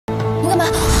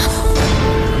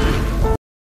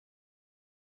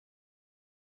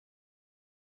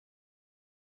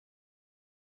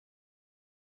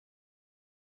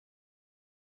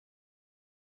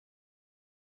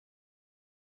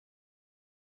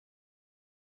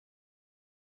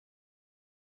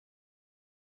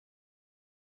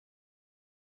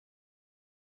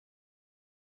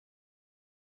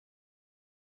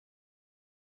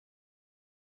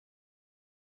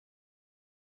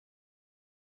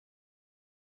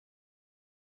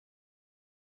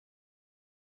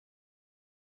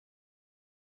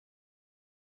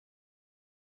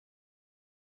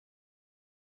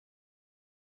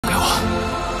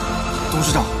董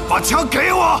事长，把枪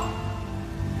给我！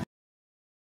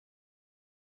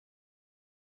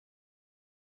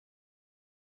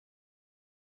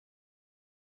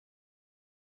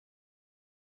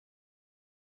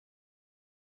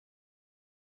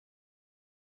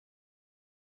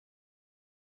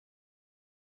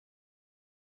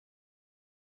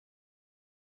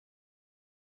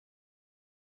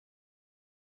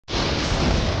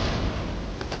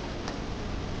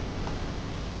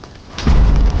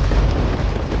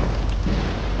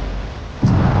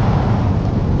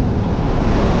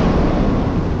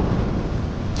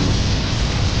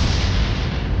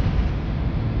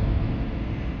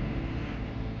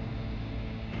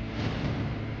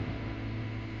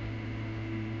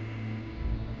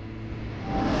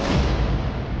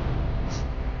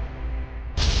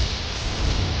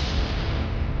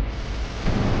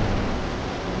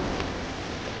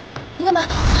 你干嘛？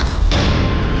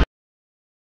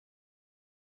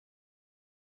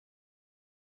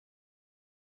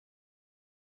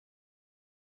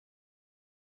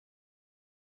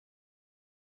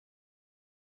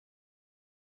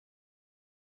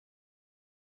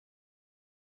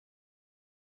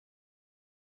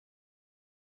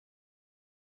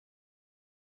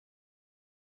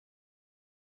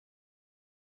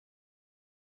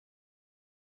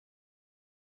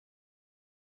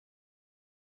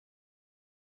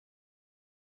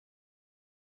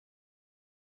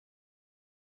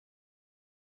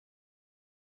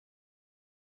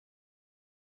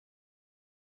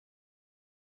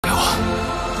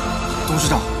董事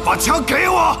长，把枪给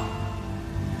我！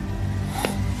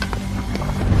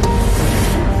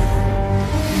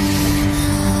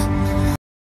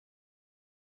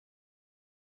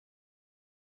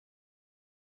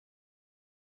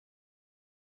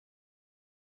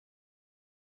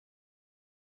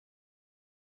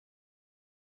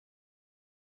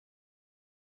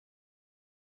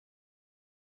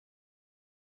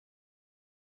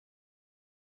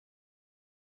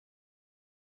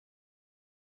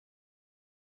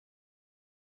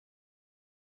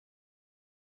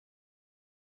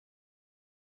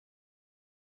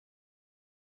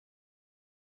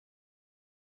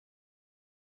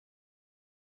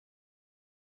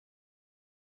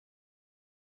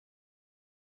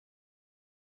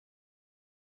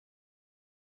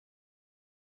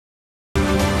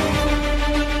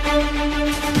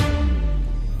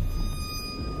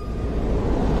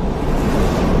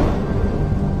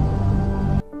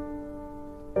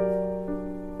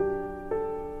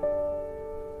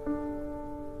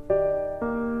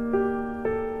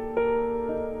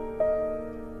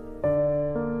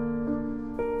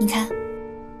你看，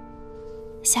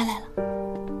下来了。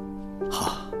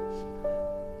好，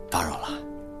打扰了。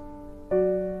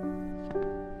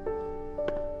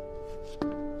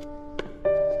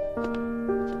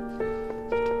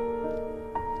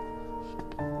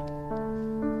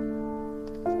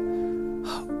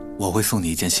我会送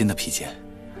你一件新的披肩。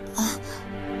啊，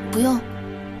不用。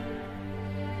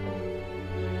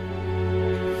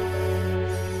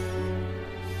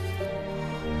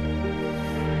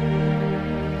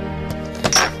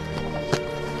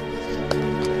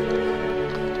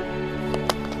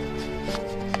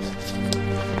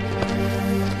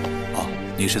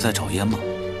 你是在找烟吗？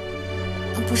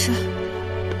不是，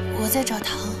我在找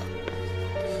糖。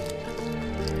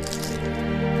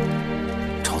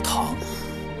找糖？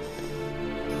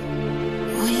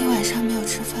我一晚上没有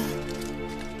吃饭，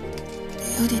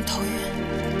有点头晕。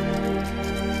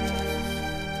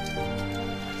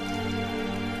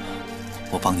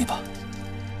我帮你吧。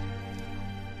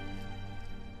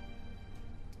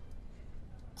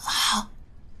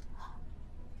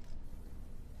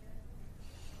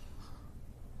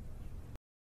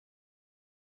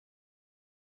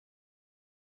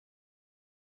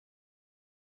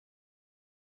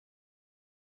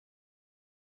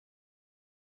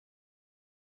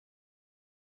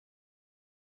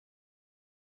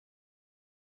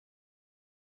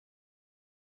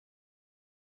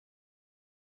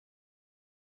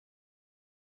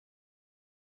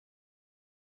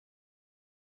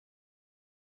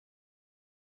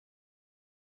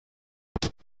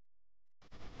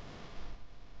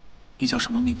 你叫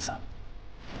什么名字？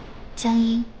江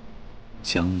阴。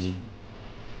江阴，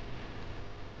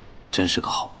真是个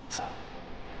好名字。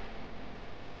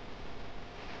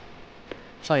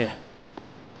少爷，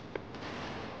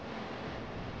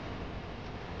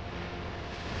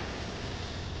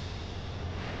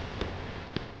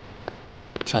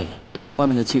少爷，外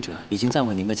面的记者已经在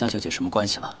问您跟江小姐什么关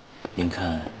系了。您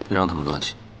看，别让他们乱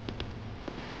起。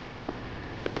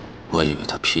我以为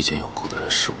他披肩拥护的人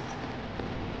是我，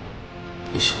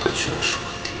没想到居然是我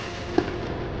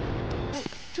爹。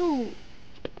祝。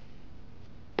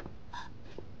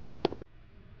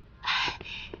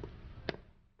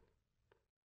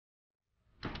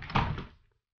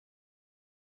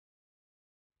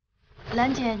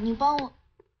兰姐，你帮我。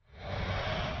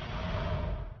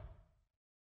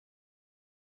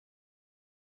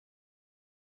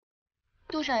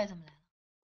杜少爷怎么来了？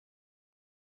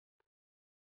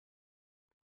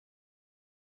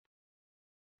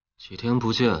几天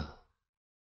不见，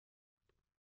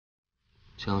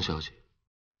江小姐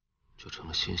就成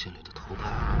了新仙林的头牌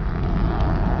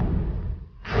了。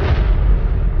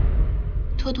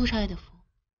托杜少爷的福。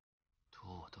托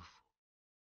我的福，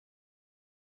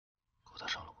勾搭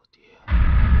上了我爹。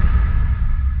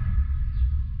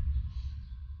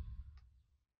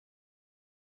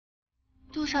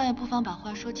杜少爷不妨把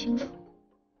话说清楚，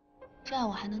这样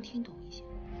我还能听懂一些。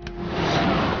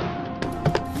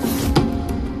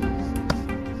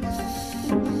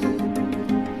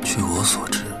据我所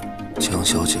知，江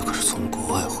小姐可是从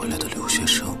国外回来的留学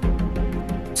生，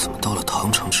怎么到了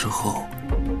唐城之后，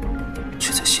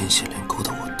却在新仙林勾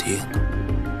搭我爹呢？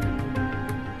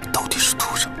到底是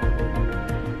图什么？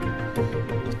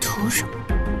图什么？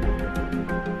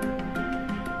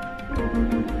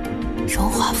荣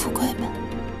华富贵呗。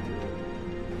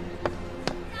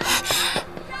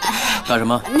干什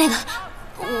么？那个，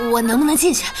我能不能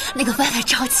进去？那个外边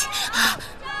着急啊！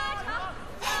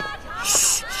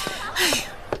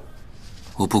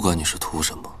我不管你是图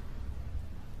什么，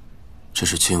这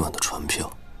是今晚的船票，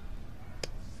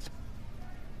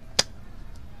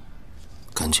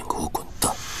赶紧给我滚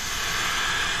蛋！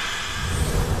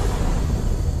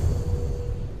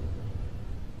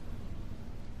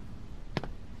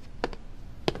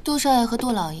杜少爷和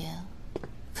杜老爷，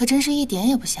可真是一点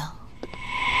也不像。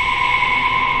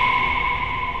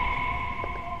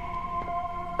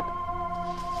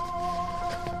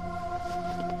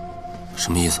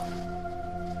什么意思？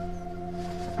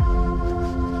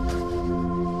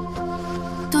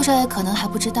杜少爷可能还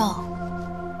不知道，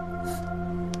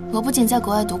我不仅在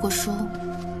国外读过书，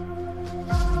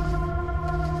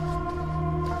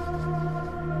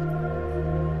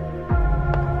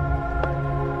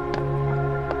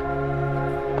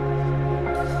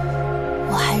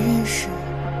我还认识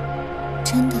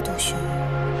真的杜寻羽。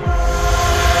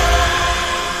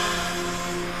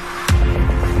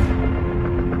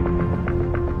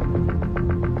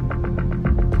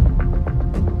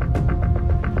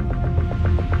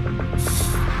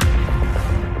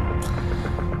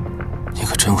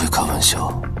真会开玩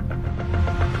笑。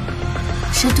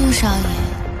是杜少爷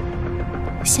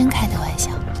先开的玩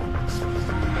笑。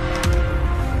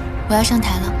我要上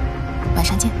台了，晚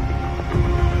上见。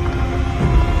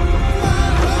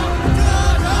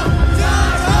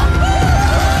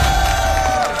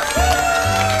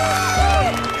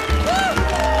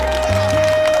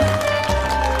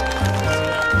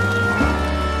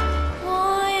我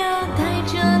要带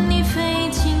着你飞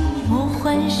进魔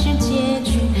幻世界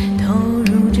去。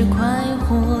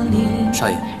沙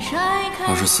野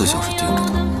，24小时盯着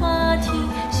他。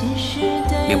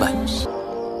明白。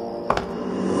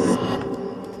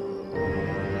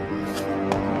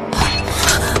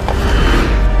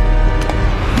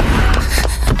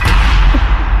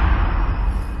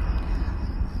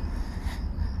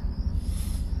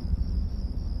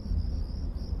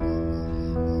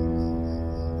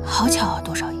好巧啊，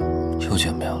杜少爷。又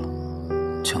见面了，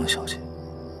江小姐。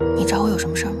你找我有什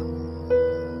么事吗？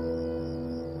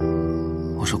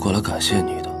我是过来感谢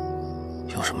你的，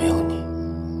要是没有你，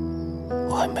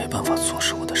我还没办法坐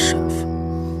实我的身份。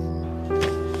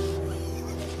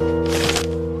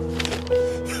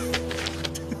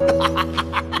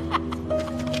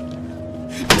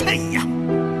哎呀，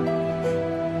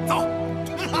走！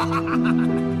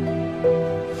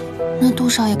那杜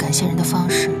少爷感谢人的方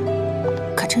式，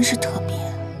可真是特别。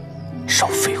少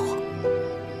废话！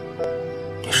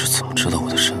你是怎么知道我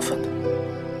的身份的？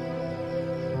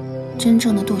真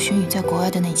正的杜寻羽在国外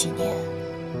的那几年，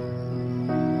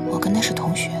我跟他是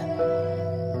同学。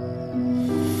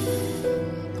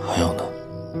还有呢？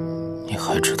你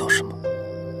还知道什么？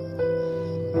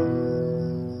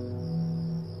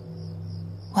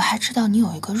我还知道你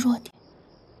有一个弱点。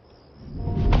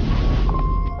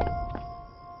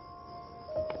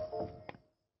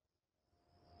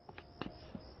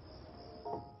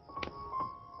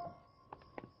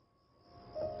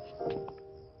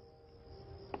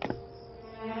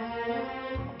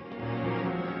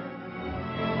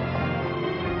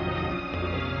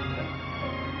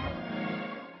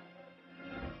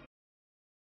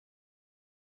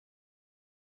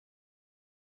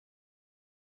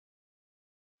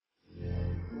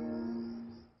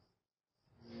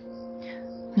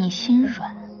你心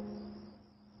软。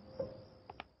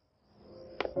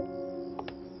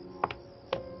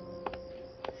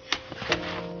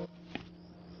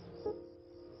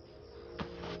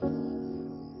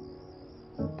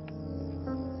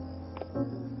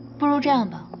这样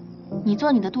吧，你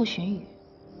做你的杜寻羽，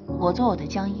我做我的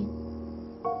江阴，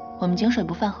我们井水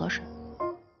不犯河水。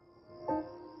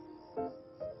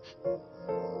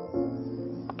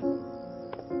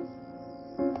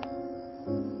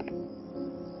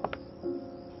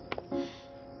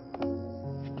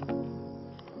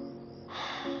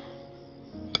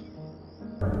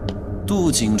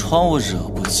杜景窗我惹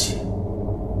不起，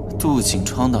杜景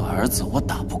窗的儿子我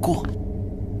打不过，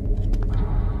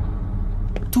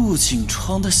杜景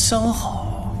窗的相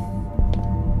好，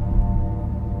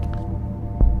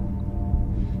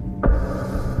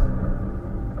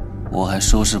我还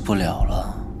收拾不了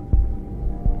了。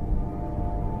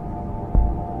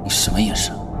你什么眼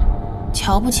神？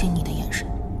瞧不起你的眼神。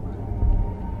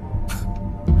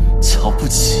瞧不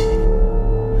起？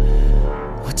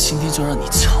我今天就让你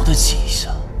瞧得起一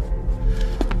下，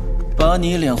把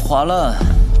你脸划烂，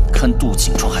看杜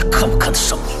景窗还看不看得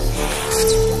上你。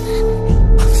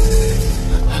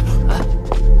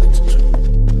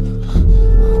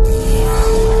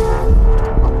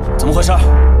怎么回事？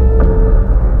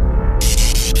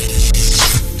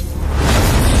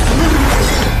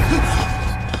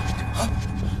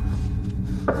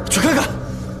去看看。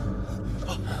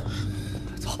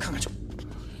走，看看去。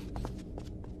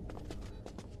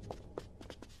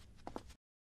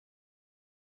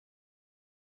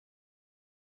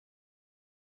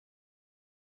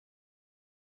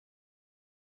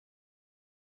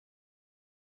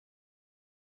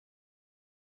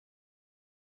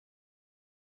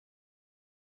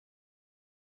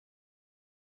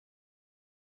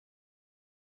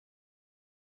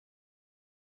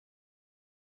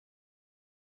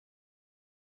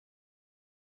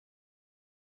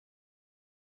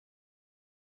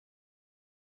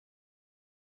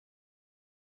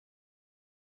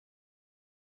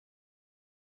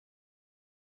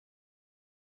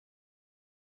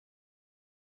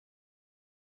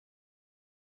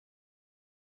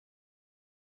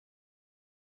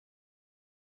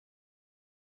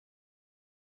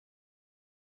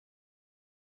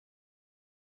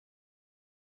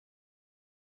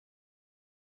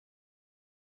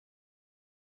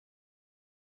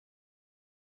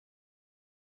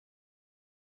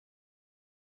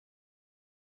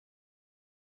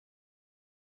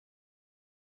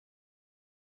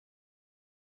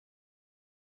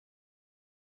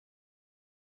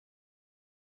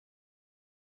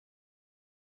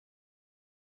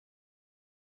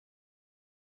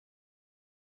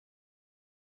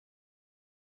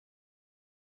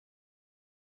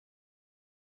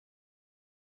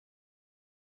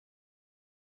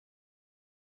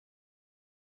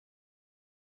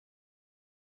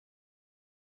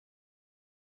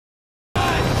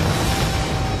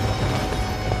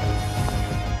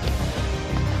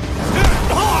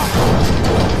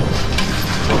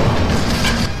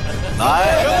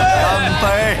来，干杯！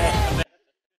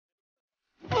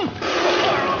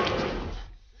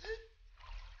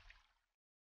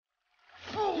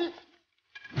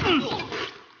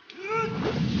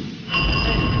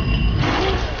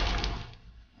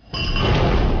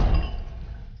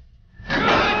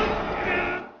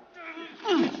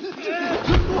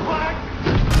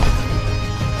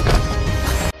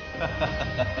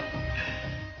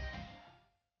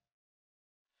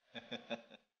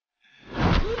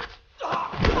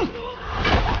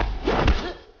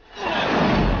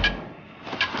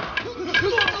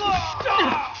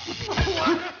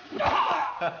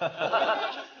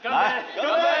来，干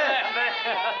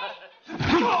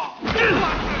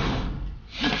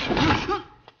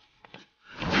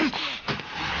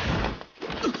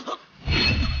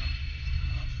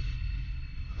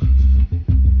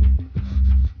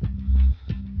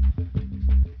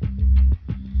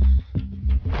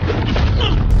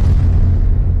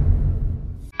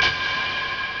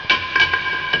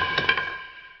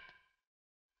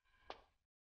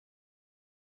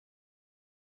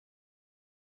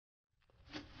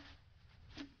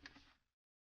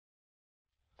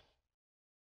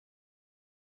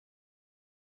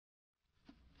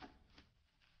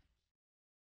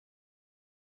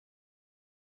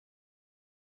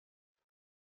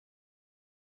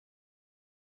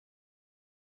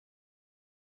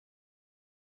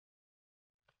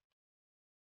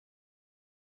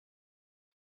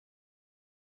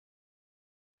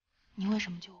你为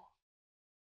什么救我？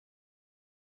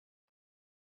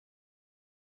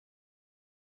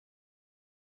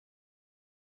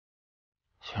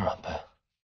心软呗。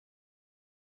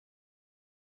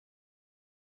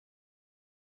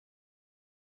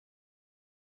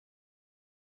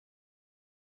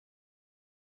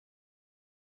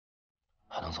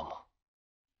还能走吗？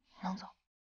能走。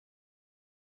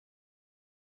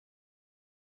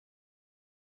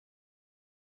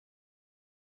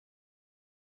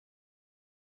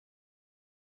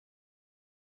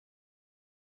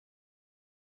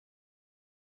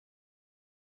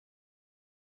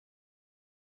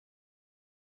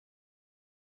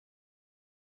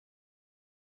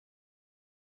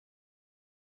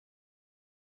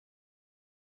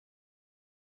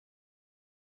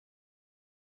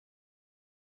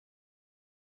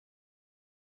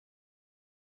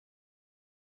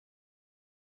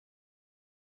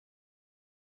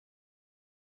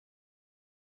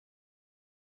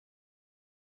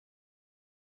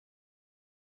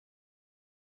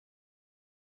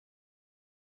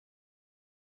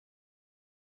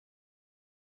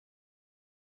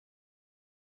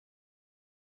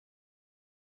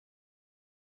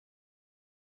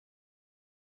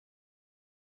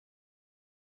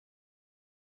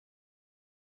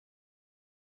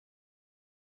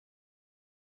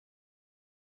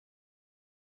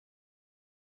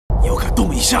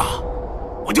下，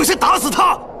我就先打死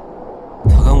他。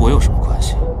他跟我有什么关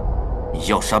系？你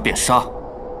要杀便杀，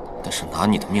但是拿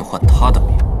你的命换他的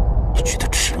命，你觉得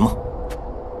值吗？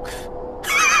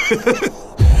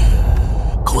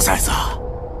狗崽子，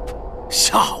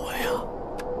吓我呀！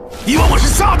你以为我是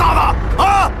吓大的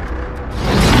啊？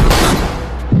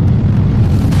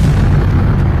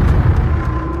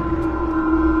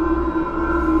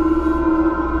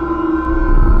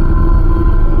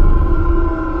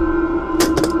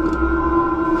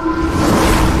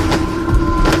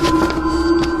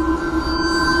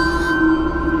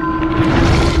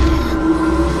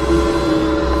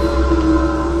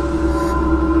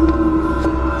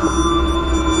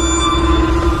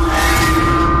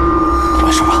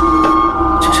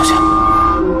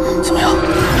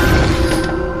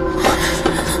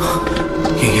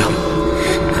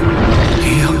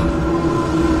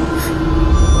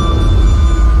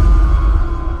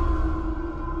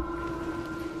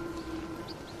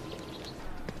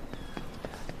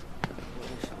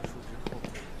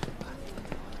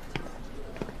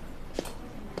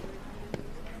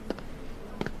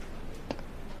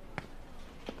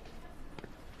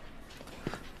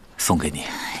送给你，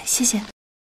谢谢。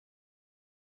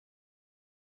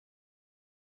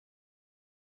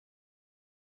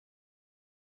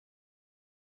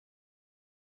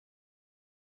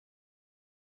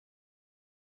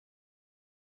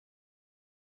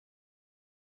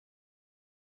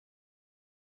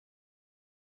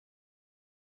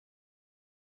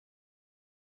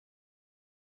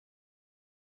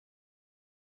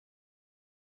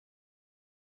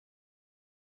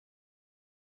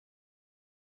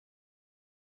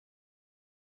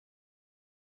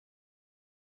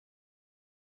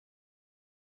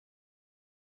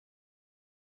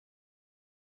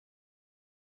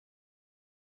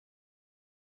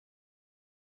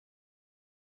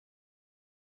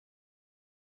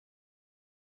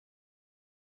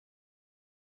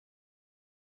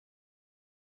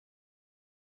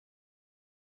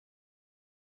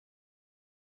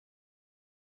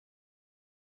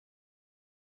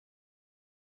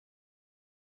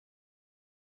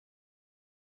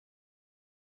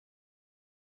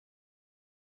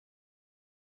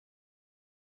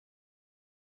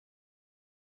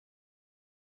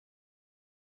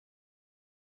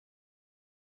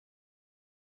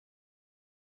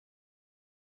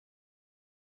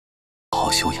好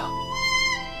好休养。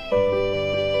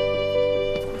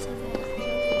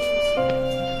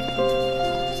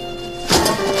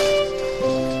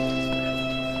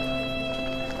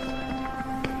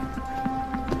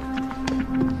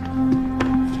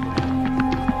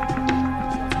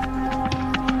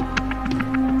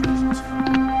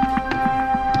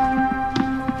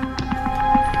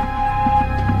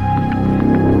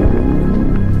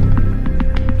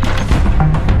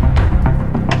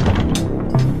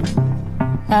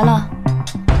来了，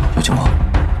有情况。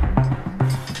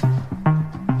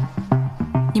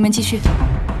你们继续。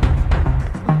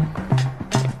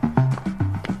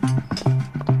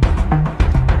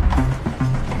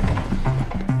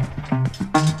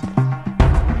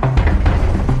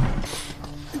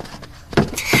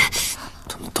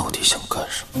他们到底想干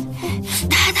什么？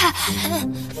太太，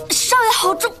少爷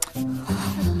好重！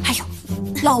哎呦，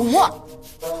老吴，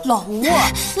老吴，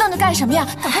愣着干什么呀？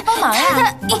赶快帮忙呀！太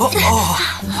太，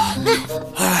你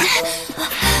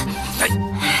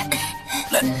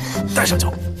来，带上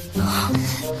脚。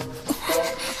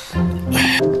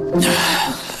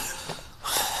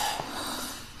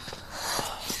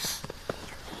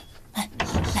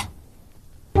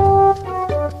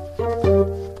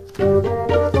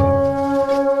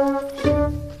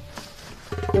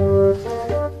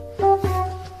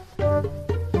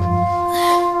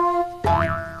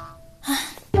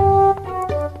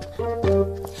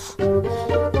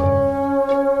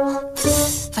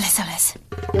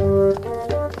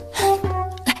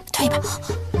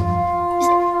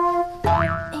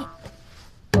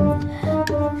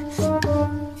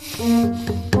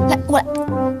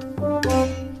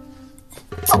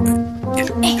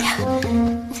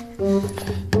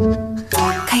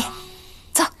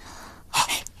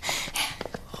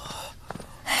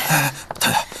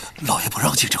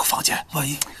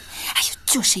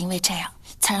就是因为这样，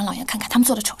才让老爷看看他们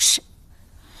做的丑事。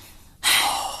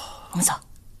我们走，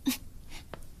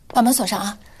把门锁上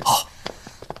啊。好。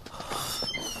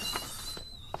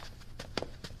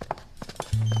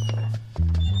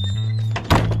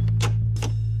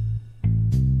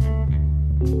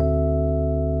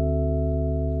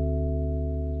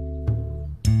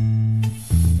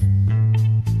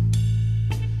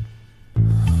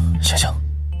醒醒，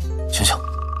醒醒！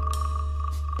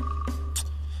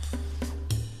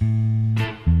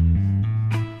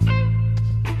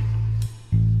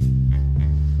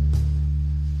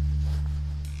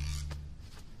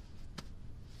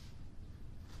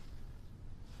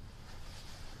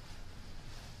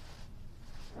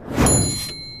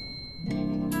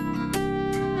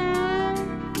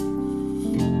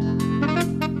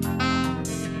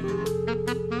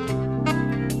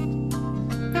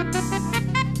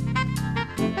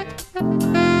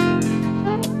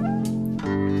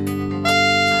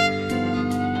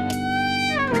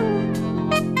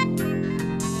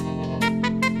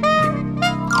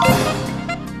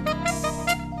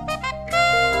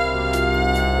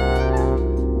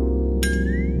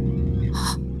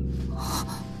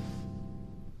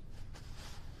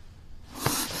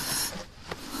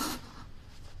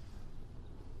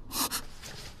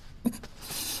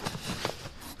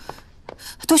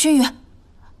杜寻羽，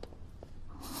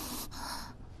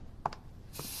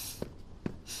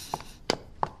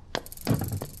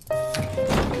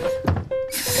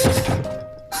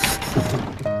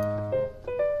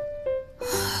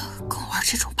跟我玩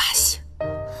这种把戏。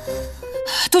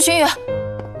杜寻羽，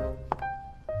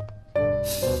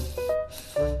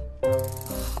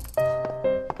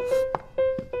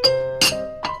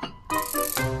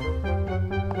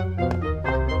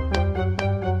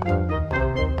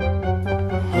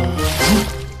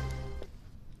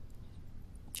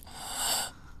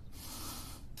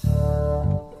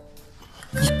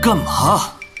干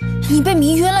嘛？你被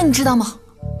迷晕了，你知道吗？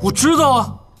我知道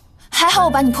啊。还好我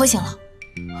把你泼醒了。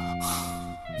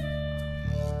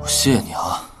我谢谢你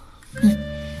啊。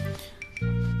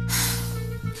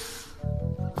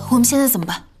我们现在怎么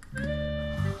办？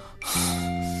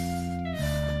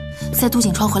在杜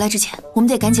景窗回来之前，我们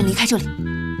得赶紧离开这里。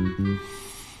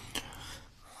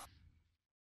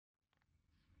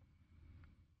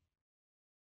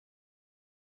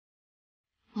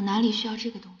我哪里需要这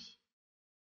个东西？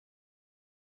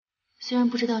虽然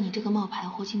不知道你这个冒牌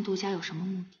货进杜家有什么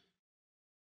目的，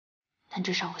但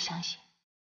至少我相信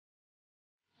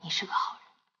你是个好人。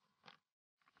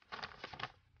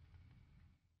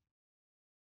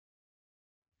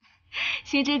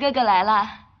星之哥哥来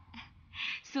了，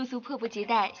素素迫不及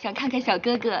待想看看小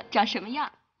哥哥长什么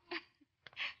样。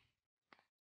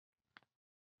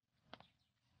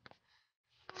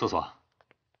素素，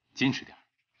矜持点，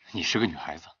你是个女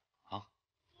孩子啊。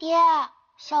爹，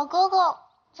小哥哥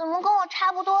怎么跟我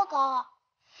差不多高？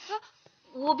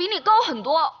我比你高很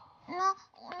多。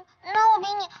那我比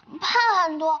你胖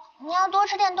很多，你要多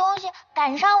吃点东西，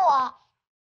赶上我。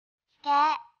给，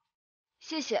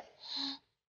谢谢。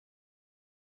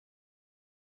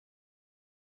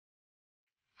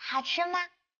好吃吗？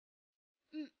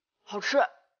好吃。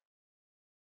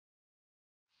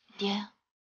爹，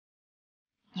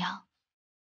娘，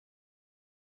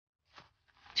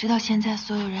直到现在，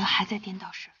所有人还在颠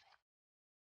倒是非。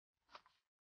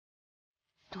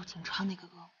杜景窗那个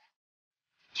恶魔，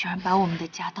居然把我们的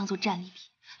家当做战利品，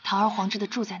堂而皇之的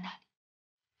住在那里，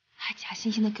还假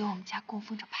惺惺的给我们家供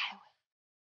奉着牌位。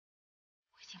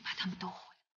我已经把他们都毁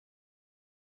了，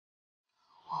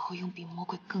我会用比魔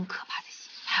鬼更可怕的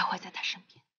心徘徊在他身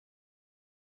边，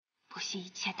不惜一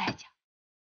切代价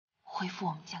恢复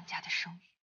我们江家的声誉，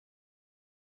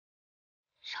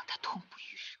让他痛不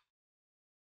欲生。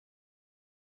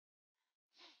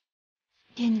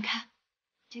爹，你看，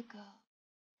这个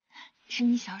是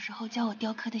你小时候教我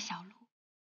雕刻的小鹿。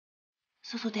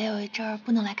素素得有一阵儿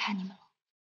不能来看你们了，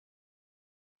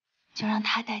就让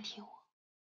它代替我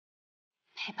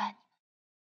陪伴你们。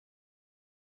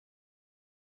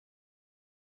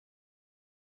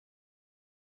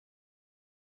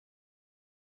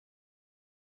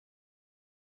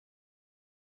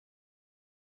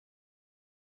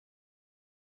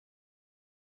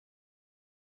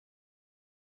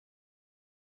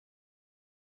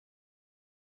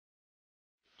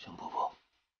江伯伯，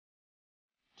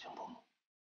江伯母，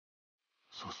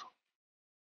素素，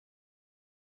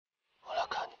我来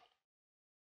看你们了。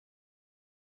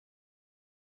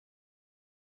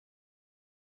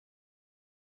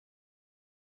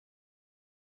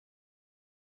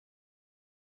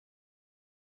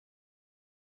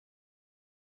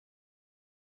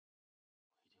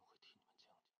我一定会替你们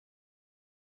江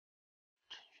家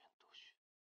沉冤夺雪。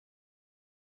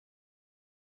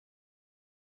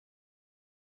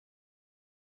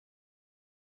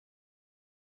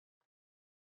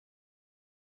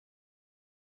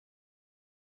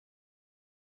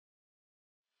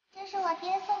这是我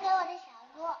爹送给我的小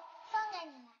鹿，送给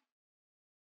你们。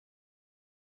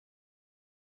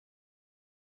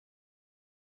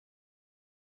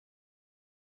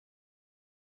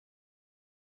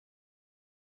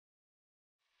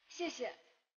谢谢。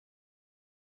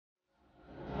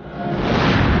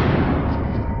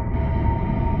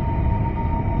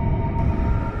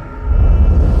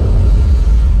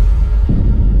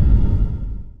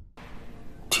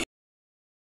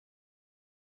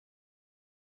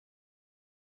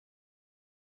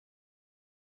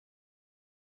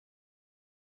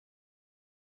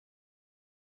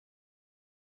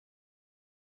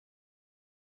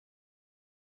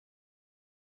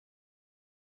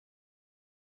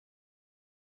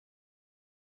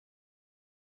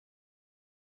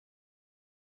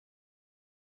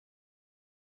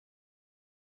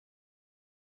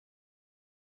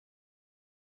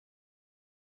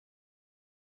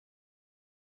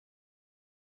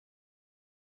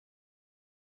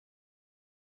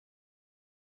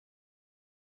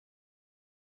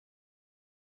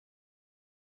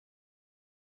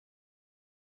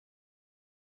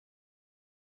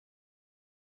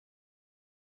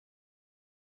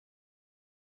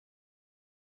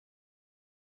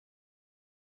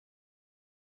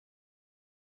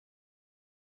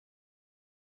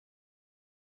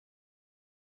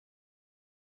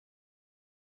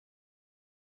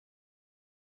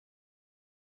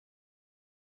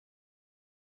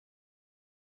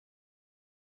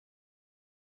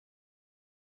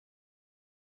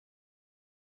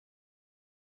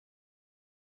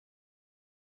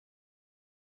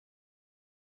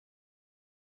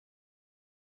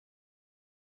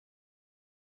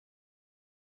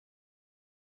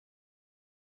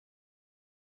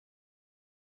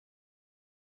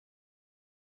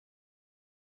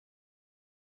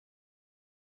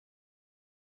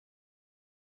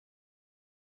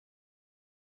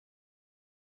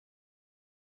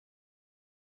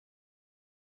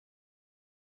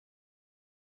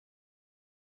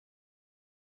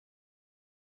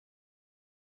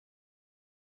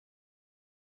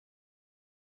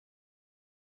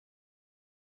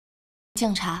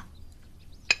敬茶。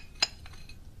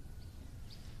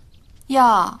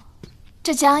哟，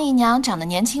这江姨娘长得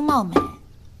年轻貌美，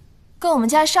跟我们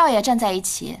家少爷站在一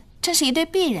起，真是一对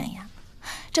璧人呀。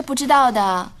这不知道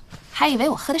的还以为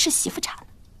我喝的是媳妇茶呢。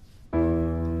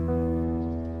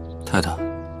太太，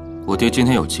我爹今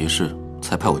天有急事，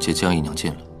才派我接江姨娘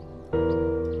进来。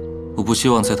我不希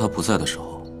望在她不在的时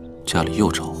候，家里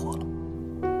又着火了。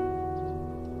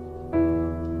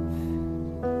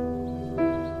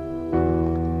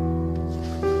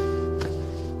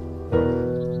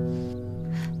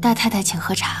大太太，请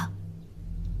喝茶。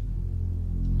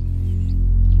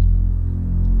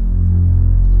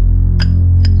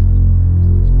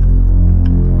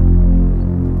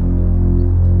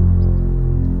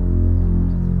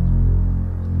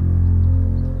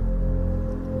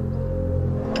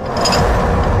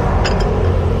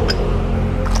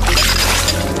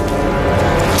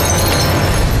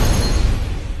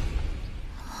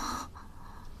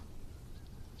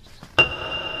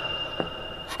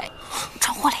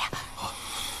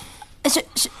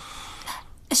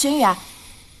玄宇啊，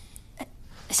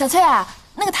小翠啊，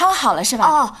那个汤好了是吧？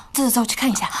哦，走走走，我去看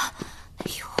一下。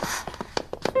哎呦，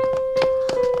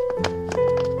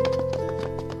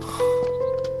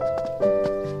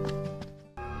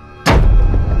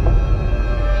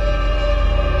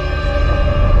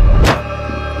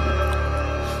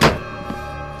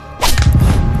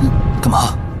干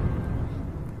嘛？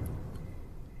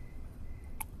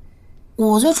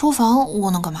我在厨房，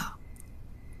我能干嘛？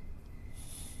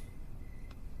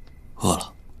饿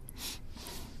了。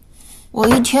我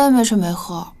一天没吃没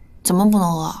喝，怎么不能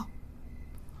饿？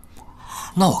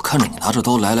那我看着你拿着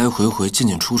刀来来回回进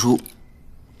进出出，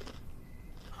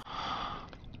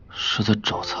是在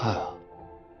找菜啊？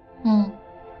嗯，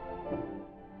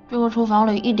这个厨房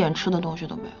里一点吃的东西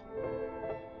都没有。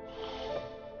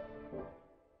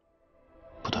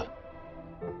不对，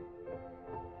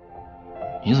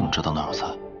你怎么知道那有菜？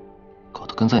搞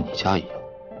得跟在你家一样。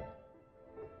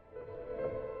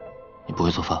你不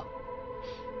会做饭？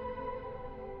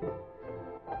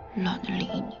懒得理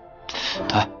你。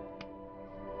哎，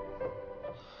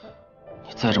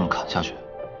你再这么砍下去，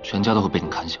全家都会被你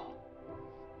砍醒。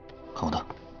看我的，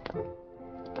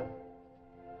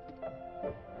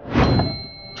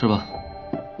吃吧。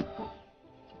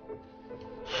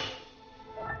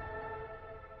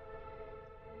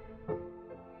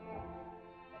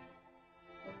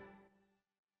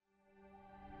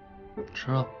吃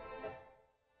啊。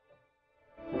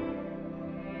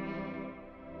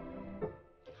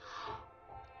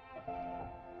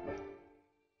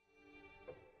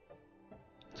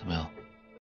怎么样？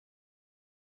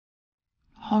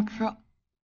好吃。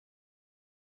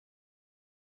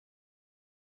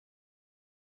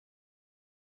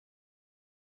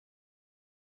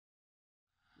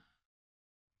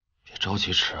别着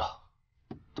急吃啊，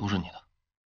都是你的。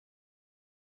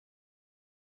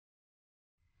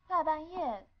大半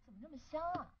夜怎么那么香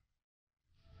啊？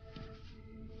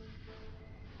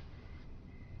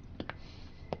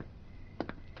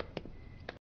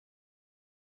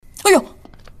哎呦！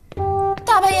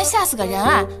大半夜吓死个人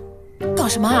啊！搞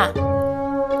什么啊？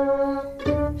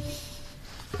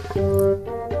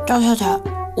赵太太，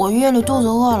我夜里肚子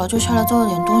饿了，就下来做了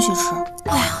点东西吃。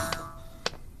哎呀，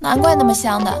难怪那么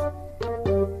香的。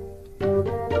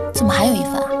怎么还有一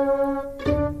份啊？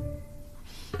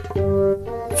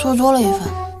做多了一份，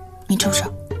你吃不吃？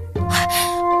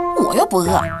我又不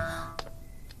饿。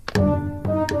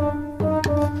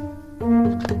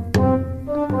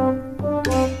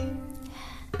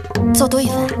做多一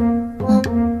份啊？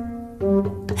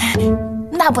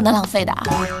那不能浪费的啊。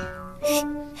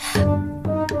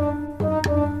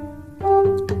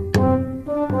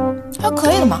还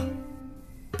可以的嘛，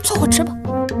凑合吃吧。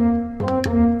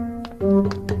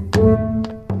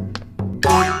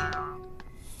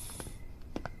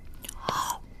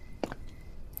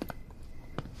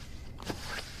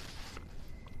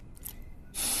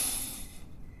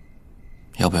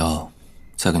要不要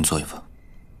再给你做一份？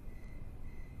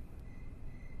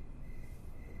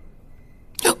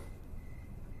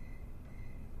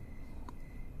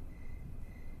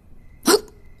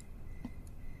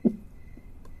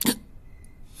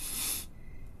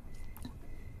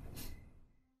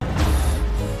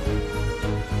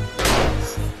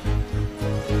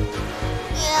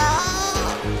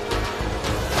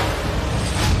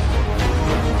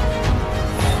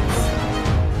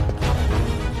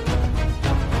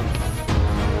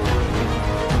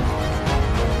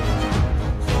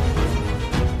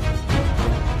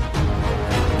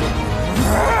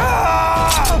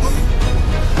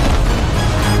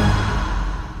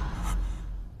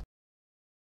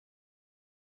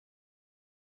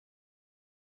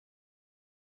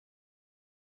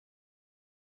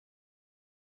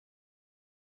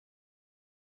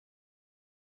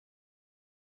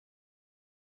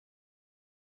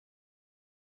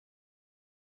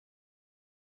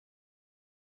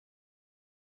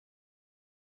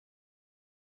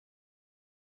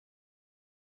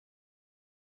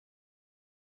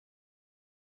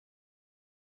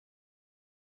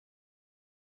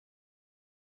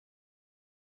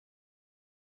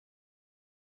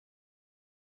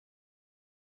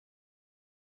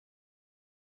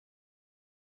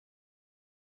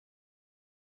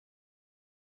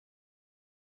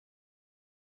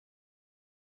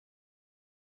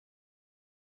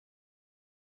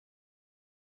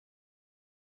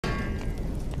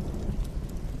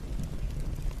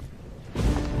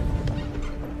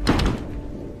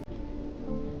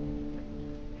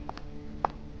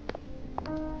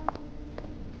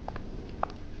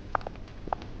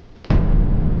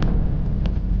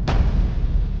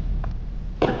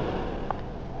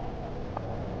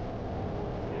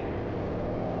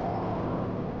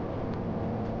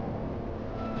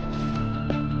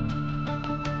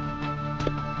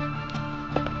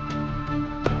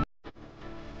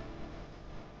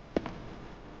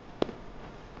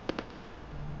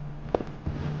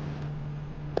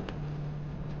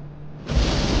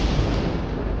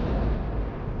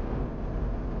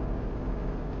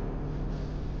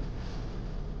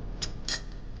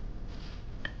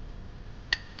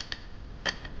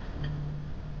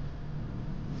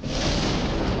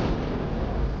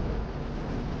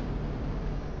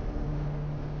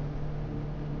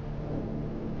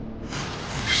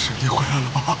你回来了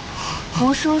吧？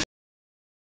吴叔叔。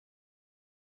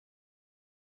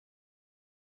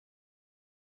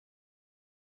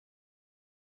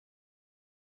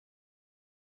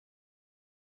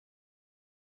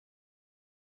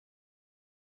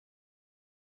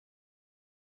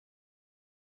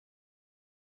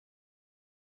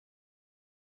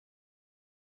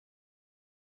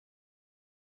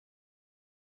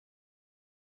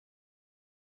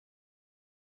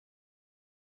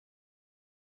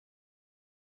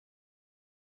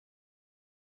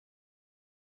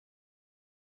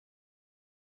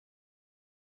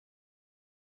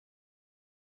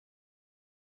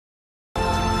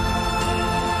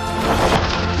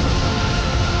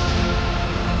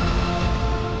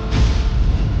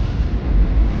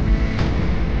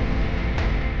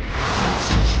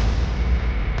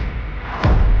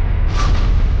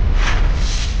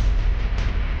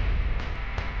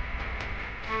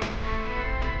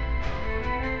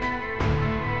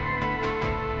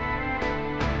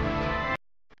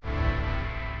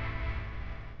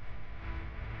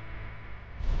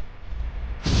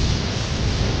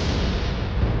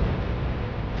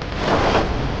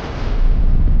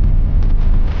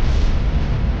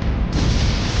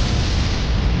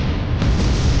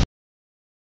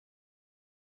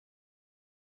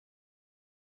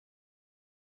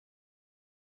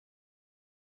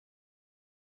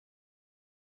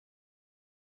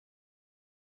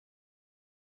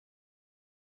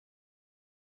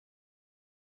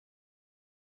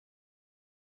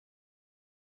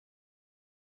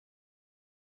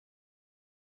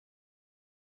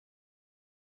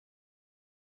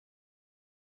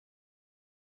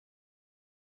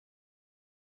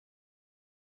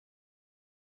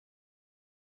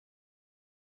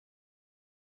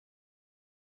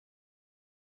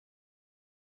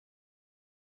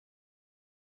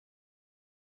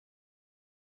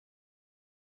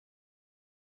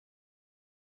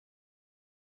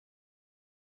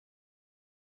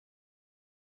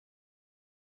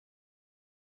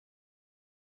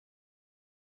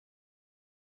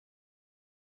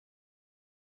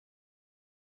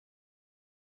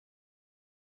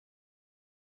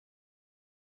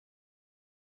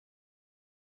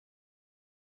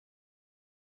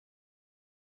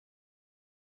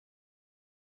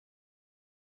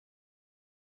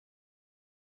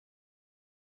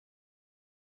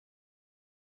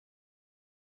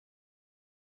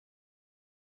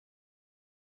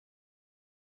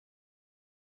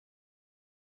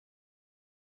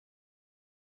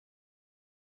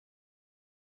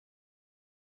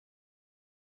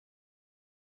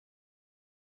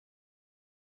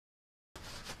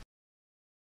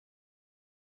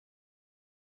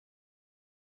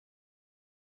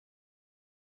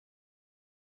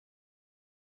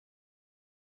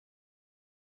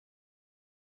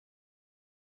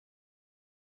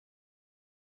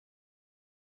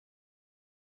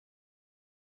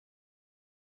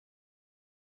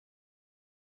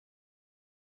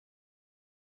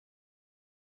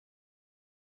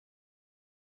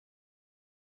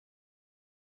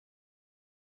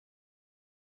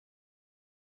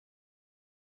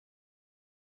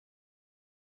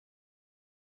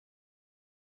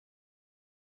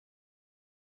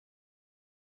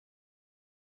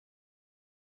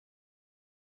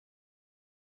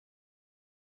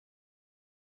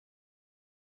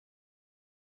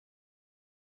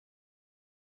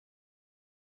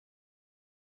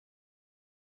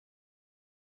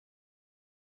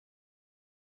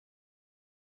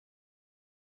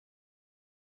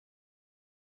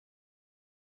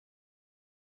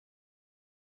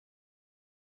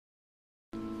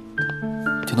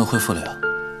电脑恢复了呀。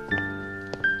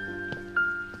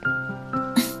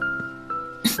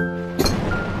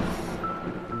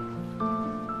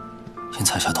先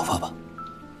擦一下头发吧。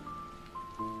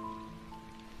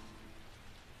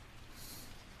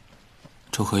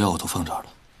粥和药我都放这儿了，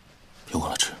别忘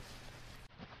了吃。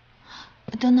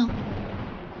等等，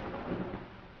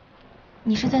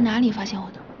你是在哪里发现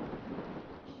我的？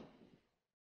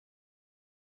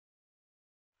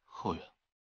后院。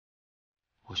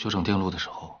我修整电路的时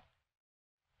候，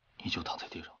你就躺在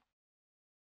地上。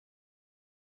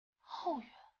后院，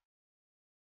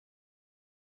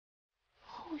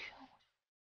后院，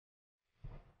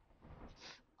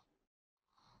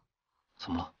怎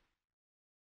么了？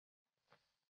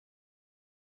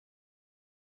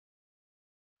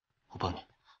我帮你。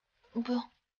不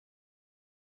用。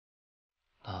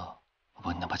那我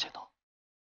帮你拿把剪刀。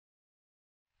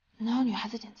哪有女孩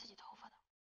子剪自己头发的？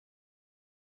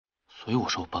所以我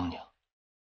说我帮你啊。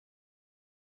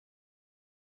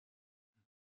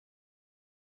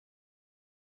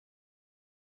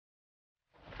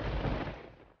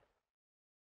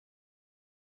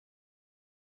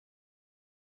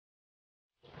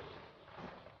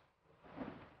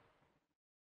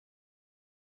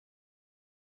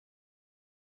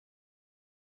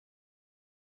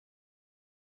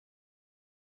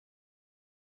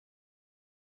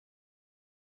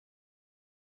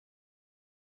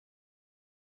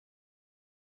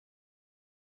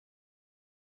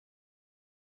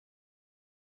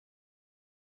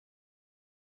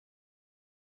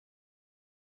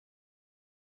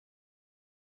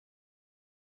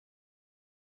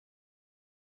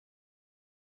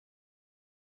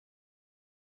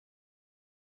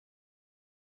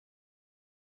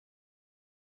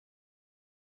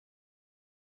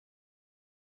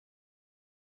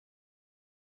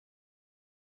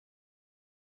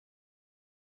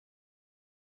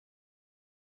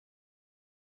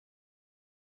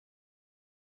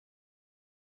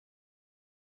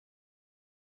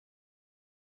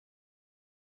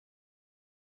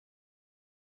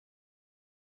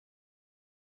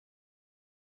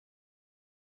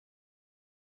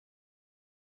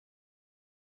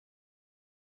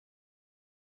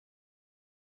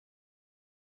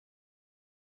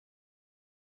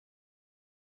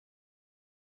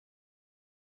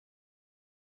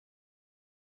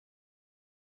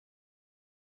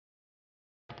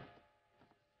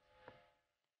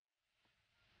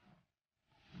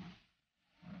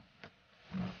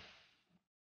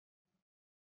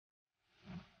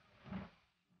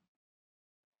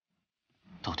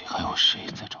还有谁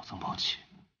在找曾宝琪？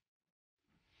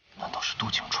难道是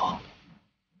杜景窗？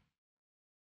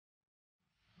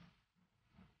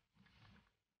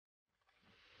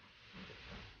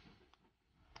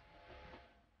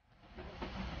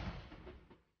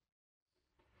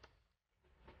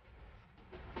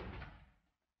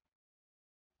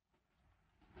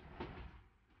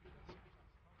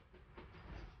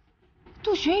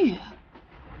杜寻羽，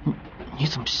你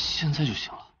怎么现在就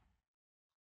醒了？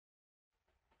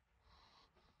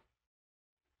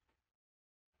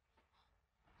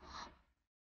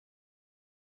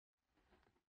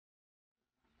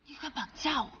你敢绑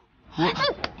架我？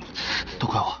都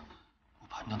怪我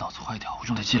怕你的脑子坏掉，我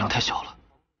用的剂量太小了。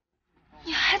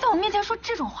你还在我面前说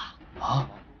这种话？啊！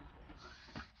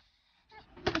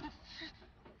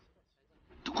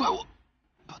都怪我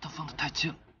把它放得太近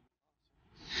了。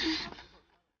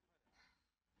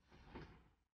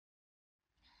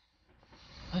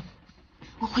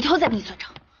我回头再跟你算账。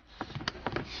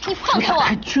你放开我！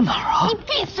去哪儿啊？你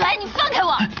闭嘴！你放开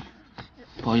我！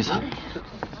不好意思，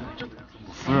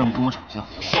我夫人跟我吵架。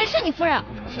谁是你夫人？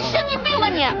神经病吧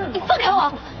你！你放开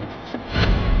我！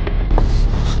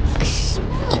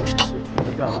别动！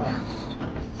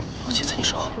宝器在你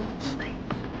手，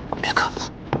别看。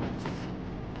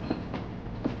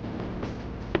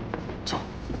走。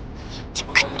这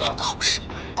肯定的好事，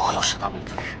不会有事的。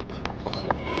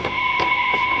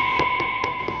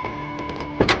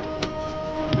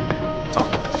走。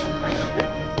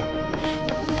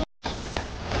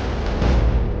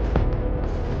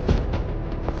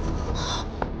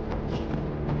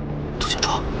杜景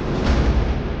窗，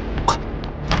快！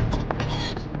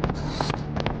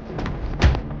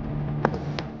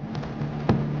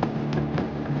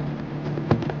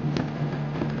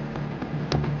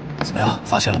怎么样？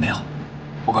发现了没有？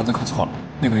我刚才看错了，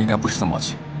那个应该不是曾宝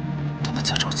琪。他们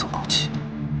在找曾宝琪，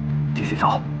继续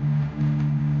找。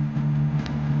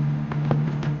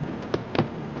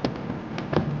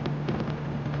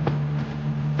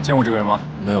见过这个人吗？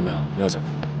没有，没有见过。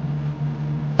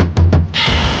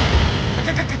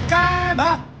开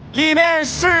门！里面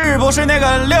是不是那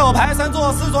个6排3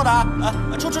座4座的？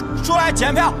出来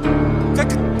检票！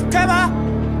开门！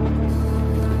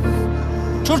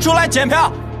出来检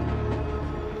票！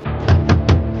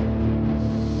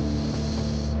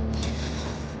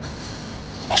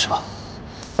没事吧？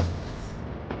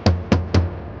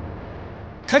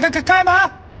开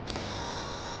门！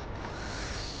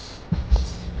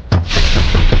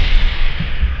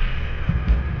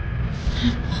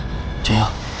君英，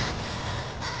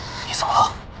你怎么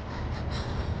了？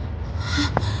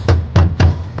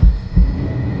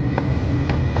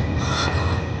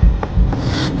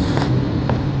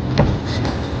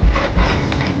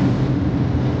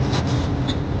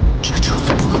这个车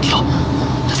速不能跳，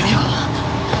那就赢了。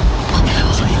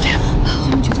我松一点，我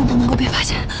们绝对不能够被发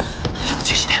现。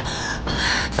清醒点。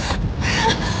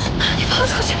你放我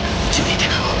出去！轻一点，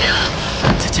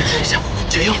再坚持一下，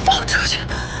君英，放我出去！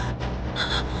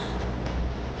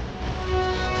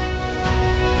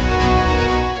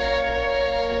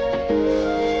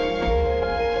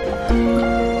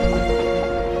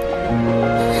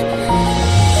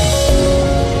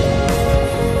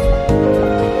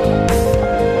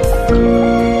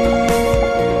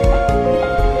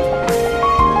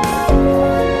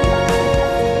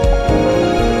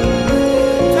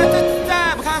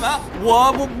再不开门，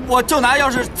我就拿钥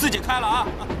匙自己开了啊！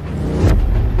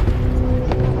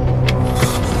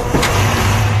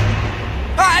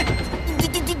哎，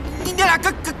你俩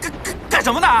干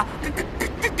什么呢？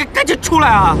赶紧出来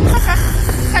啊！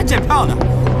还检票呢！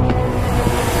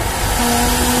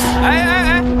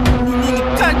哎，你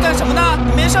干什么呢？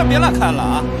你没事别乱看了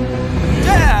啊！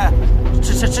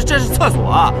这是厕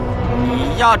所，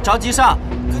你要着急上，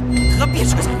何必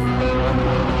车厢？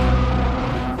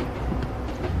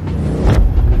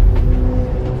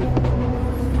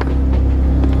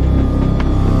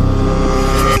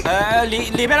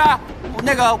里边的，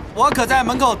那个我可在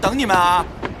门口等你们啊！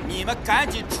你们赶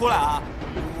紧出来啊！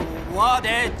我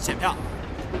得检票。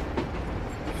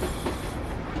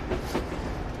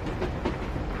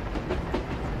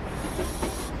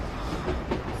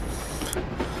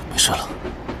没事了，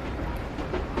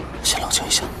先冷静一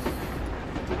下。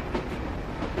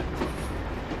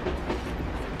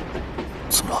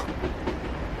怎么了？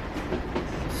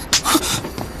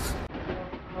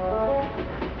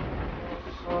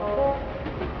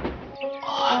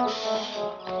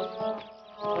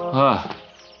哎，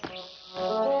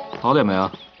好点没啊？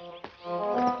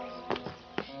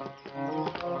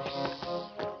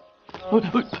喂，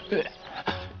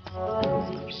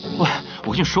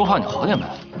我跟你说话，你好点没？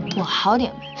我好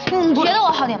点没？你觉得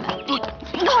我好点没？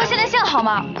你跟我现在线好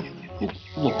吗？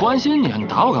我关心你啊，你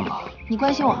打我干嘛？你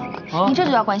关心我？你这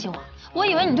就叫关心我？我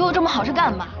以为你对我这么好是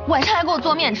干嘛？晚上还给我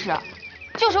做面吃，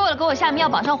就是为了给我下迷药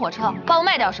绑上火车，把我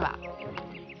卖掉是吧？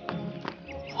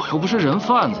我又不是人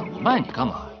贩子，我卖你干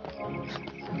嘛？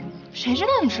谁知道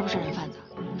你是不是人贩子？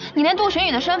你连杜寻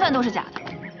羽的身份都是假的。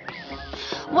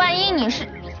万一你是……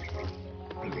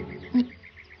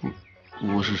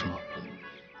我是什么？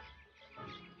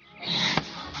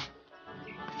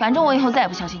反正我以后再也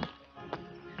不相信你。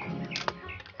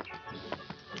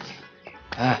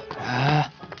哎，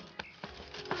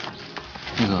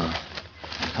那个，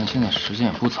你看现在时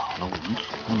间也不早了，我们总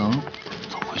不能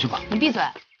走回去吧？你闭嘴，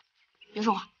别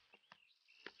说话。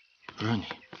不是你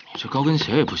这高跟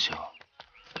鞋也不行，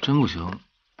真不行，我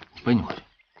背你回去。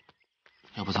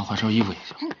要不咱换身衣服也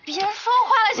行。你别说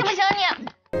话了，行不行你？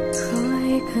做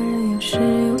一个人有始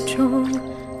有终，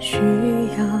需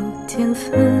要天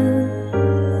分，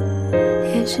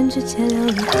眼神之间流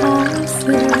离好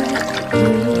似一个梦，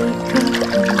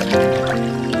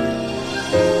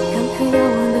两颗遥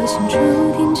望的心注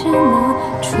定只能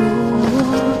触摸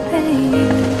背影，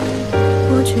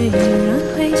我却依然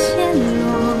会陷落，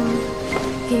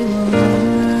一往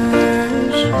而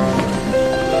深。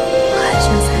我还想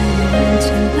参与人间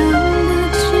冷的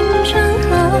清晨和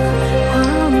黄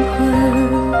昏，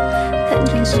看真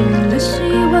心的希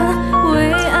望，为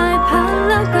爱攀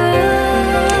了根。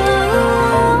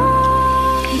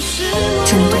这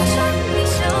么多年，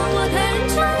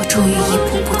我终于一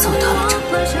步步走到了这里。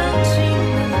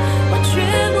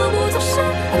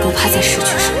我不怕再失去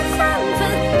什么。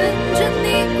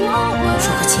如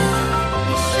果今夜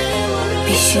必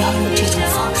须要用这种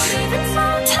方式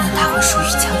才能拿回属于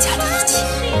江家的一切，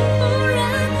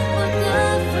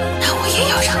那我也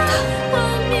要让他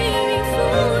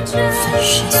粉身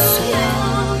碎骨。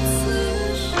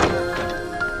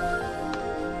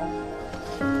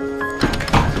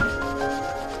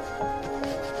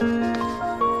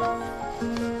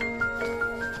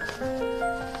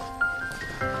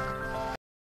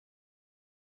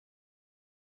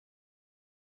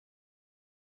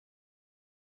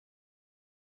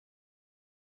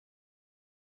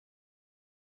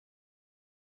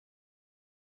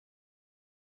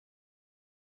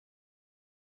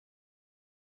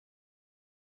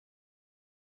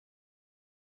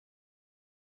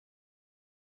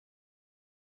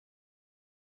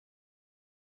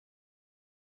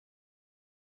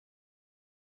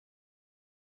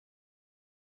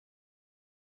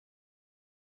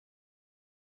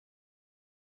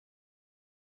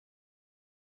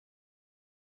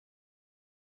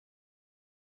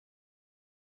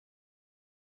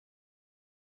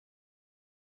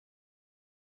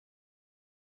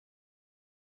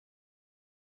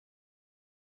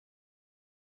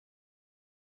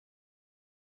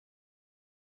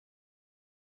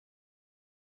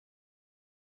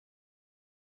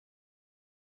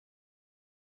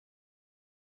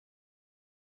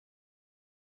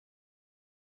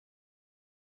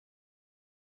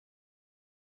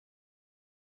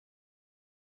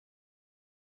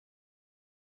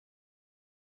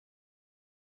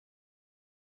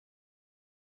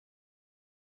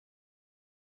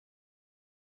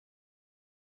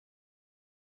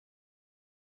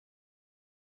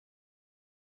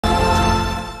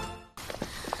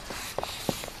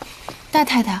大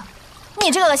太太，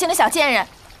你这个恶心的小贱人，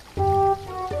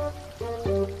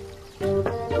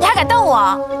你还敢瞪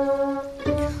我？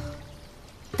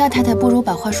大太太不如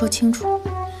把话说清楚。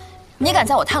你敢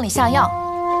在我汤里下药？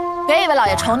别以为老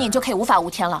爷宠你就可以无法无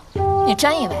天了。你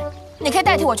真以为你可以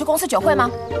代替我去公司酒会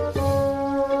吗？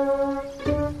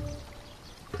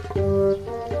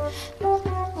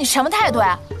你什么态度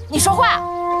呀？你说话！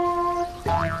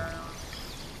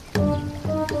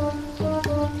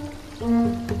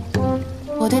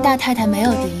我对大太太没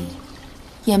有敌意，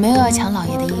也没有要抢老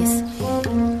爷的意思。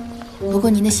不过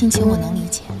您的心情我能理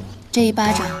解，这一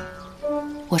巴掌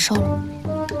我受了。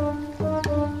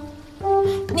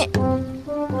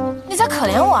你在可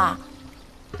怜我啊？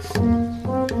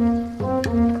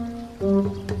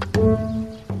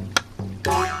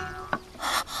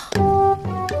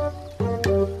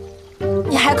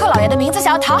你还扣老爷的名字，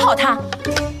想要讨好他？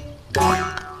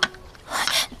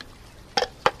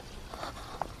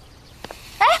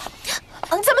哎，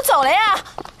你怎么走了呀？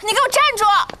你给我站住！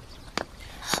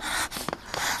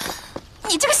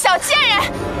你这个小贱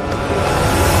人！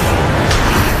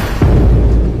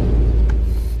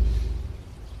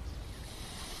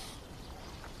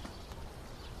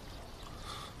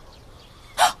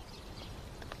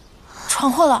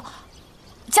闯祸了，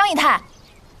江姨太，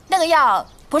那个药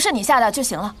不是你下的就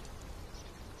行了。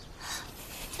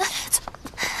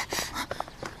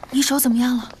你手怎么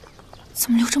样了？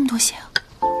怎么流这么多血啊？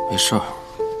没事儿。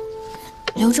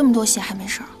流这么多血还没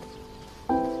事儿？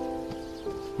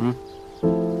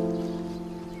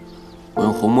我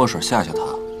用红墨水吓吓他，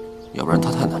要不然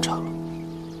他太难缠了。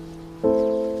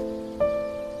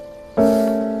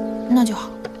那就好。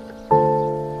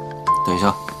等一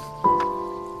下。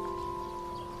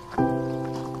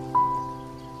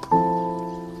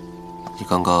你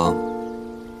刚刚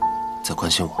在关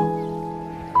心我？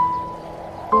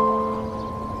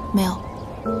没有。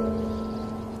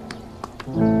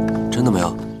真的没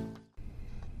有？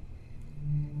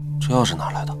这钥匙哪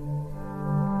来的？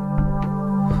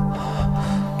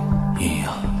莹莹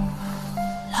啊，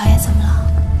老爷怎么了？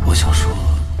我想说，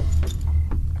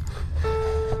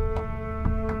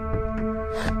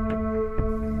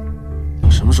你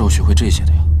什么时候学会这些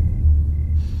的呀？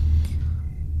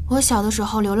我小的时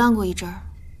候流浪过一阵儿，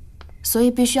所以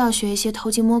必须要学一些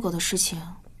偷鸡摸狗的事情，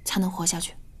才能活下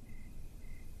去。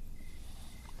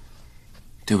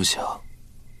对不起啊，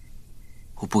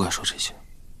我不该说这些。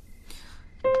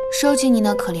收起你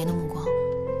那可怜的目光。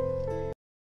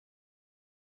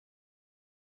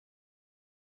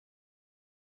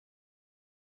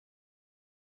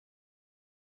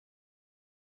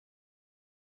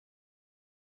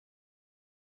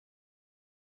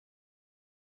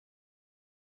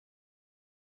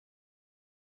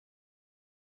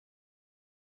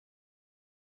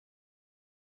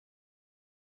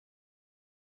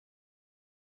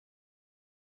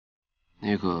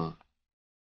那个，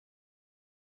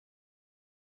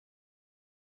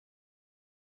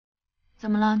怎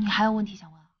么了？你还有问题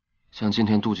想问？像今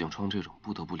天杜景窗这种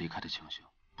不得不离开的情形，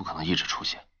不可能一直出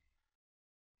现。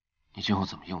你今后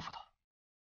怎么应付他？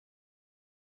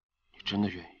你真的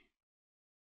愿意？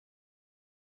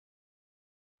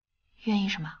愿意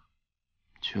什么？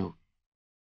就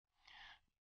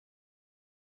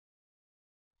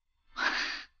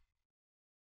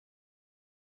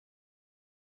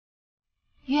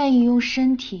愿意用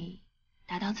身体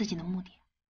达到自己的目的。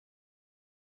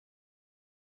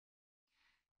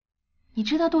你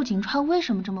知道杜景窗为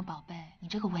什么这么宝贝你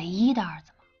这个唯一的儿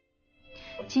子吗？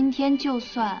今天就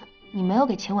算你没有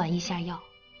给秦婉意下药，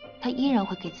他依然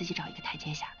会给自己找一个台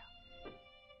阶下的。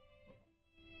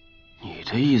你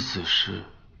的意思是，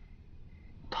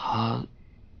他……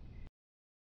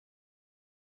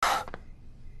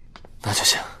那就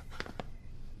行。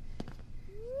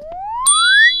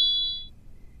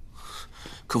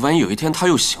可万一有一天他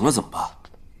又行了怎么办？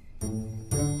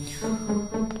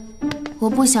我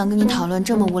不想跟你讨论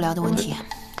这么无聊的问题。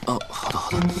哦，好的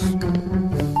好的。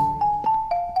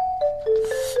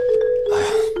哎呀，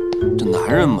这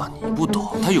男人嘛，你不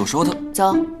懂，他有时候他……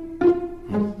走。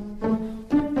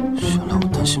原来我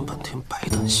担心半天白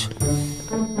担心。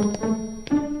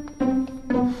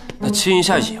那亲一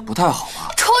下也不太好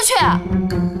吧？出去！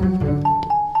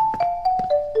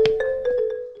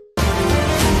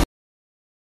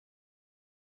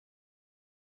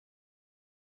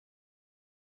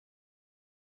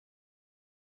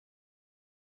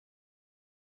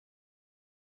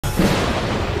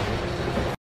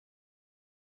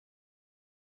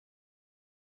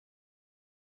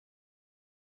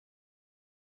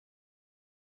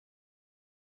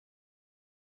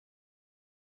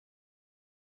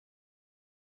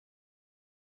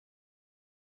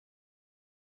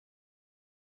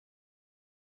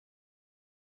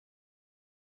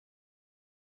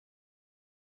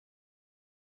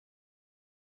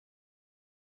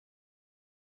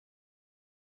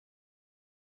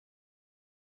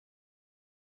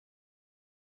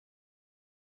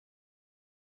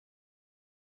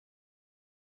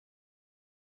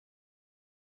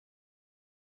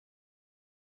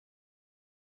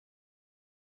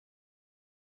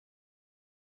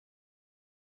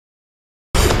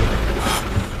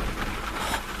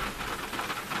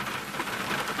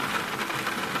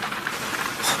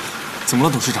怎么了，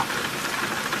董事长？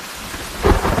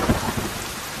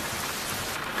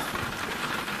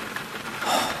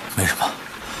没什么，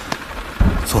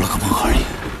做了个梦而已。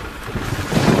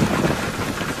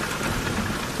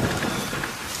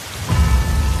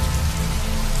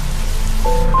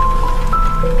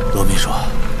罗秘书，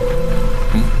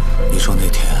你说那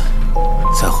天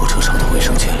在火车上的卫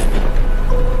生间里面，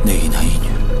那一男一女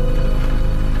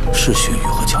是荀彧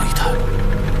和江一泰吗？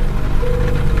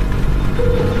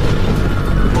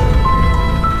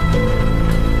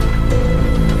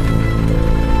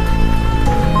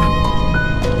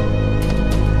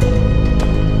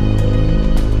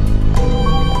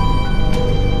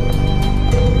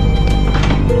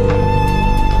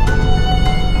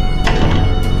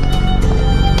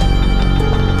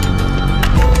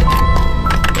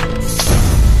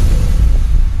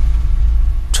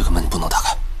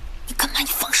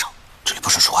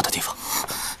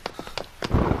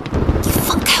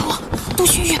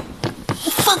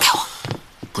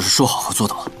说好合作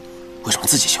的吗？为什么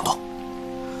自己行动？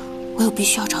我有必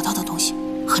须要找到的东西，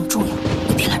很重要，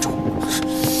你别拦着我。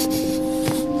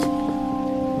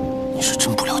你是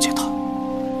真不了解他。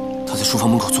他在书房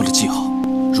门口做了记号，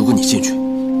如果你进去，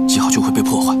记号就会被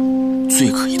破坏。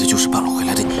最可疑的就是半路回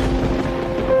来的你。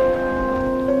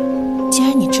既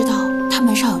然你知道他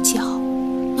门上有记号，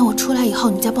那我出来以后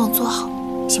你再帮我做好，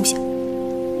行不行？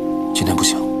今天不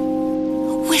行。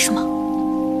为什么？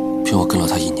凭我跟了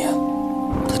他1年，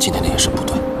他今天的眼神不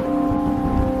对，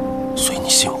所以你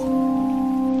信我。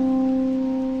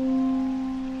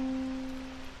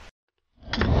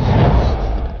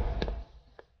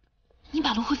你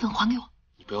把芦荟粉还给我！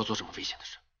你不要做这么危险的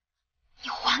事！你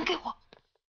还给我！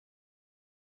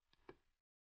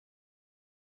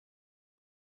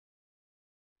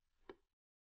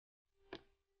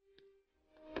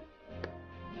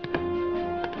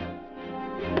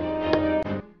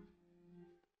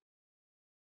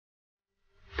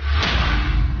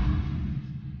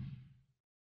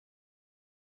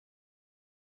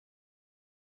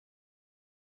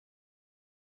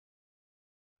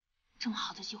这么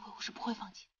好的机会，我是不会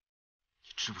放弃的。你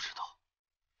知不知道，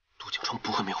杜景窗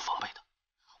不会没有防备的。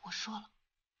我说了，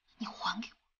你还给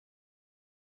我。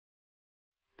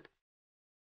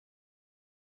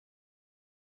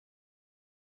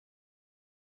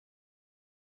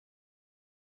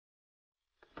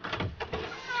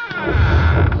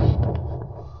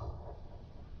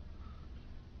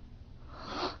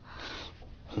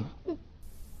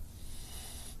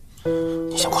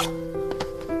你先过来。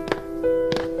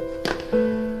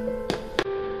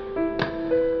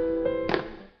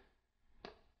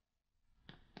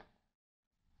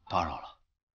打扰了。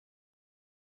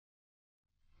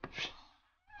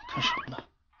干什么呢？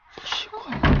奇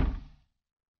怪。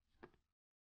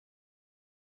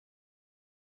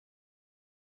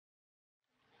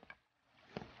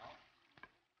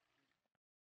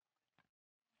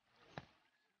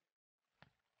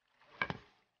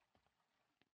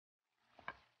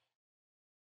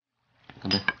干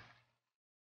杯。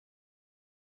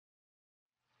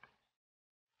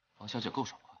王小姐够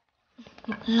爽快。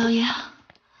老爷，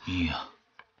你呀，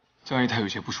江姨她有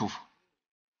些不舒服。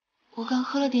我刚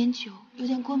喝了点酒，有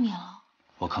点过敏了。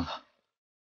我看看，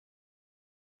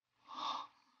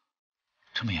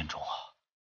这么严重啊？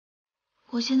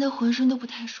我现在浑身都不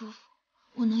太舒服，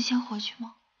我能先回去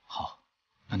吗？好，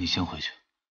那你先回去。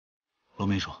罗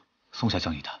秘书，送下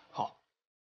江一谈。好。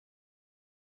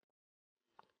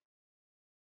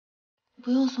不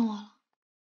用送我了。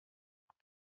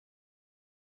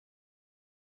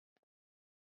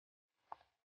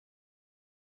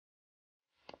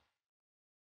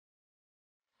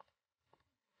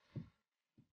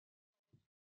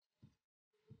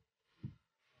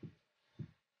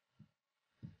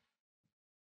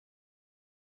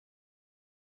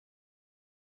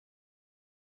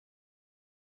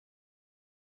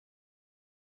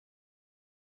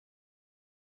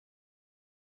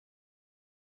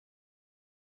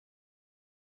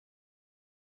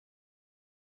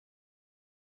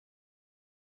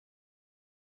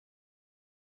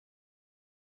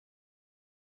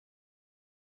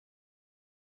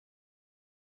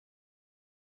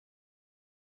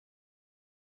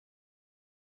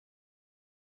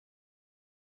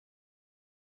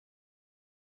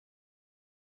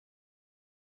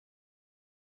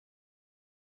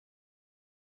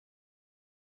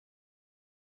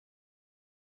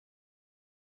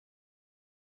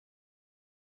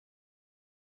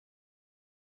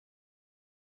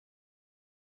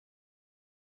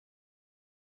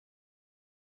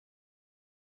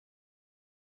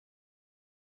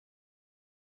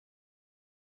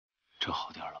这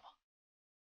好点了吗？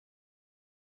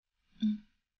嗯，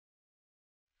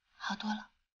好多了。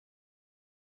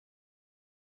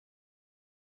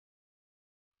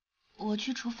我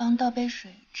去厨房倒杯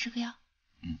水，吃个药。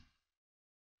嗯。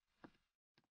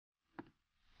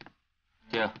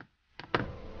爹，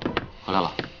回来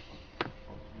了。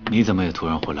你怎么也突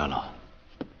然回来了？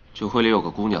酒会里有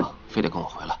个姑娘，非得跟我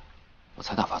回来，我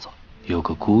才打发走。有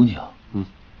个姑娘？嗯。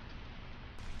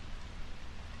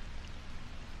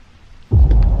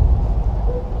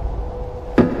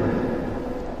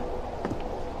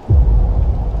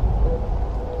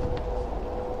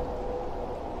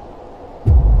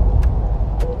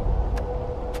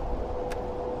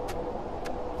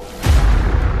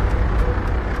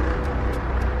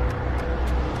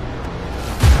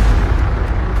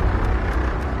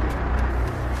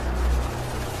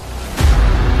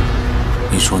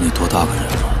你说你多大个人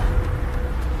了，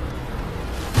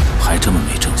还这么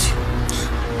没正形？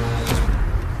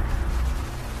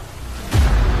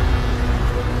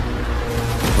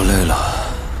我累了，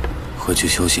回回去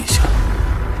休息一下。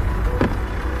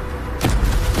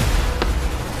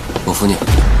我扶你。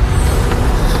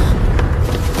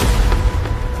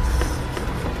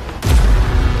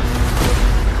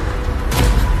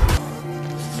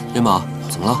元宝，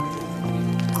怎么了？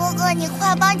哥哥，你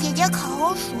快帮姐姐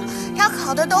烤薯，她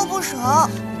烤的都不熟。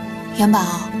元宝，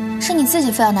是你自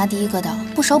己非要拿第一个的，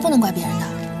不熟不能怪别人的。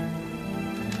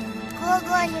哥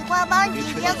哥，你快帮姐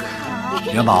姐烤。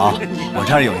元宝，我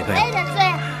这儿有一个呀。飞的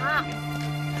最好。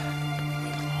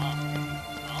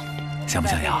想不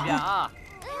想要？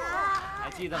还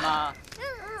记得吗？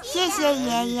谢谢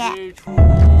爷爷。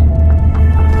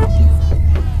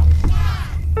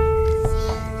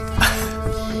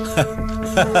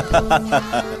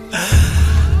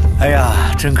哎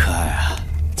呀，真可爱啊！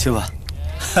去吧。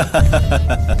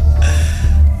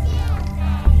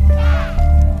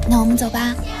那我们走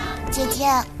吧。姐姐，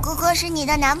哥哥是你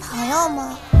的男朋友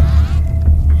吗？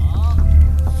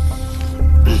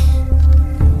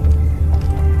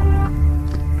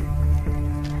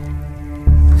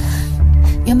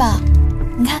元宝，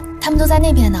你看他们都在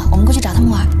那边呢，我们过去找他们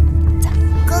玩。走。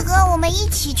哥哥，我们一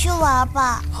起去玩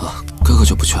吧。啊，哥哥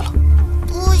就不去了。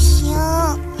不行。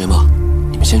元宝，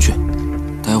你们先去，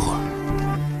待会儿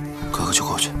哥哥就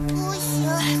过去。不行。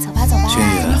走吧，走吧，轩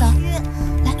宇，走，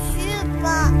来，去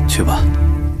吧。去吧。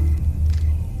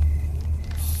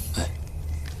哎，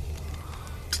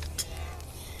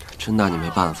真拿你没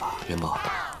办法，元宝。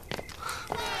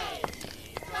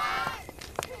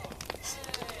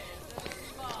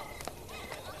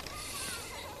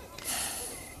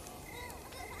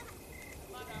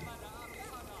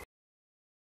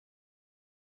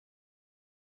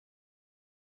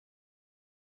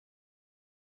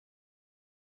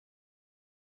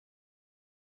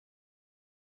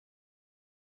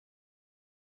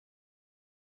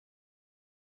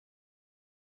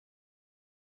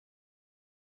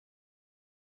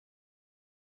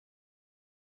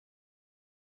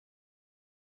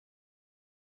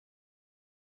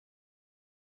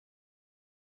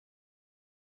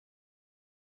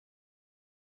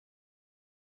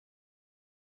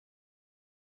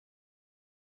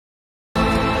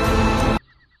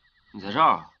你在这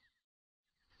儿？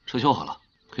车修好了，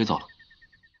可以走了。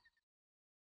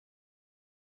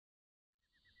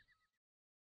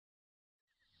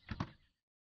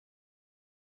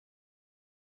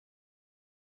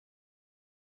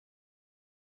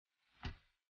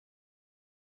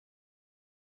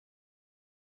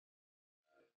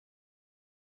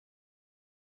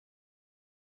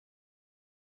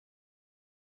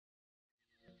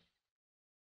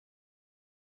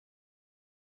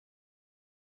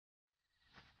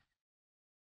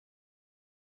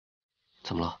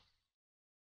怎么了？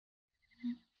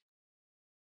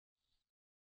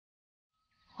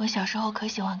我小时候可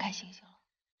喜欢看星星了，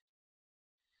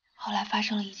后来发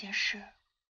生了一件事，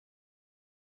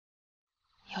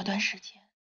有段时间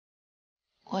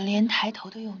我连抬头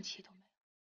的勇气都没有。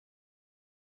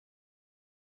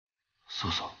苏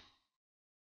苏，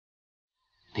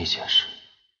那件事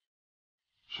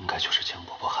应该就是江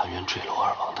伯伯含冤坠楼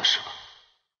而亡的事吧？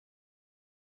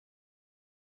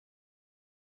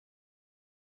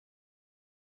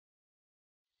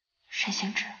沈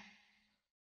行止，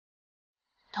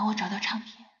等我找到唱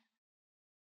片，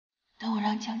等我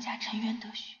让江家沉冤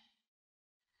得雪，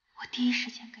我第一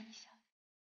时间跟你相遇，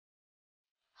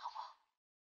好不好？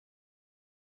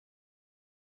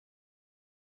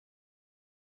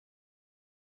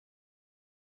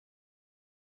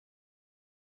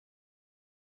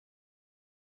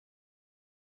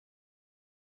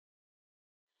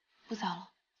不早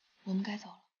了，我们该走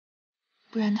了，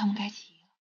不然他们该起疑了。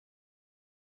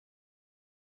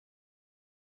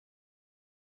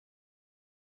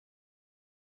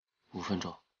5分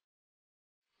钟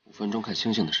，5分钟看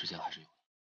星星的时间还是有的。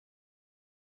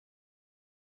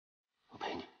我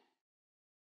陪你。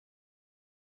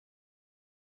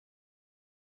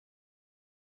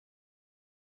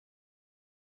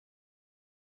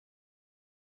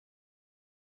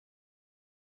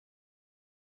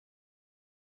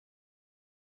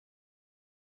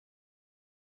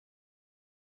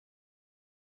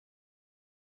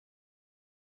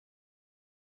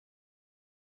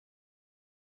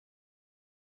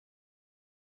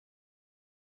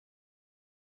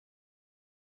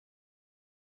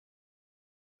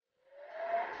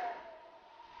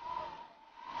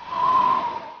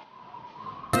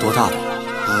多大的？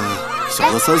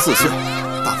小的3、4岁，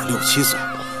大的6、7岁。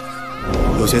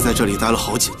有些在这里待了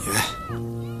好几年。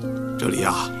这里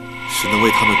啊，是能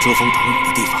为他们遮风挡雨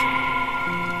的地方。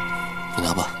你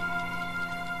拿吧。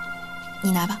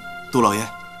你拿吧。杜老爷，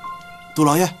杜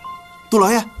老爷，杜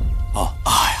老爷。哦，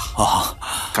哎呀，哦。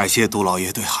感谢杜老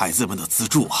爷对孩子们的资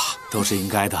助啊，都是应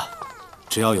该的。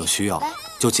只要有需要，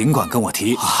就尽管跟我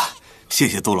提啊。谢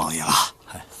谢杜老爷了。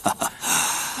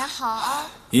拿好啊。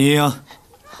莹莹，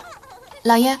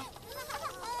老爷。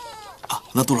啊，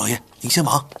那杜老爷您先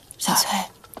忙。小翠，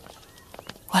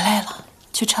我累了，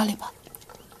去车里吧。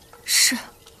是。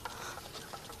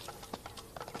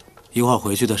一会儿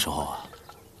回去的时候啊，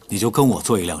你就跟我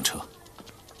坐一辆车。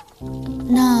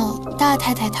那大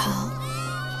太太她？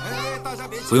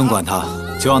不用管她，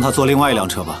就让她坐另外一辆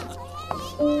车吧。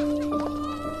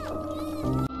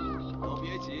都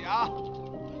别挤啊！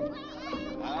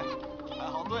来，排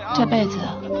好队啊！这辈子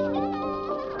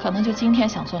可能就今天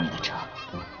想坐你的车。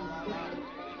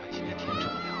今天天这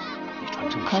么亮，你穿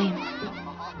这么可以吗？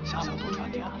下次多穿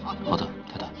点。好的，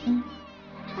太太。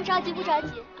不着急，不着急，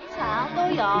别抢啊，都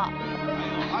有。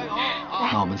还有，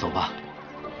那我们走吧。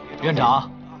院长，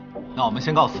那我们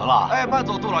先告辞了。哎，慢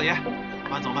走，杜老爷，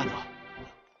慢走，慢走。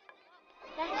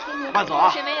来，给你。慢走啊！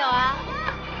谁没有啊？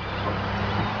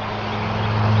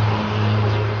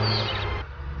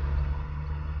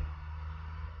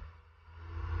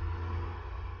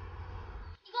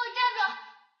你给我站住！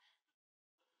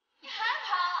你还跑！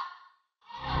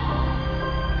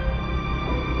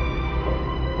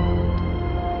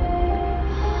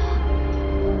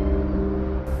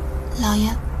老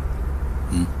爷。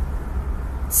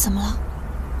怎么了？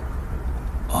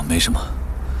哦，没什么，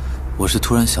我是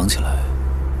突然想起来，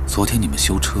昨天你们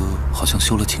修车好像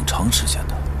修了挺长时间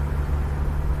的。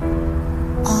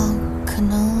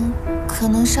可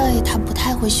能少爷他不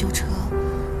太会修车，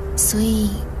所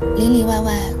以里里外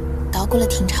外捣鼓了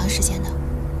挺长时间的。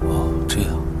哦，这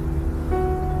样。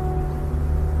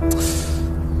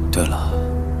对了，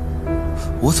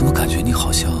我怎么感觉你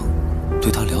好像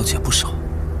对他了解不少？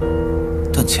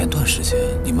但前段时间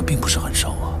你们并不是很熟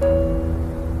啊。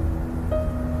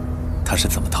他是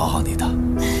怎么讨好你的？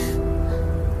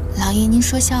老爷，您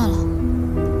说笑了。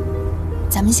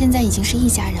咱们现在已经是一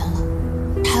家人了，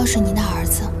他要是您的儿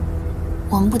子，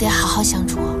我们不得好好相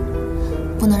处啊，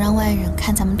不能让外人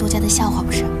看咱们杜家的笑话，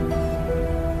不是？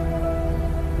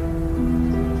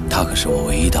他可是我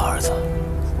唯一的儿子，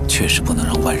确实不能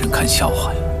让外人看笑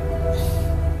话呀。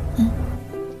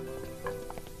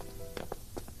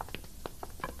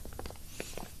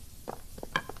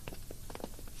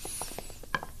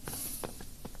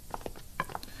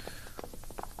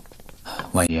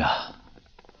万一啊，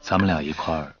咱们俩一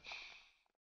块儿。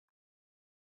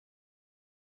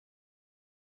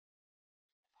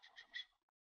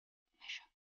没事。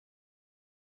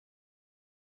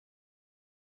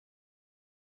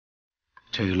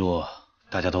这一路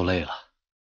大家都累了，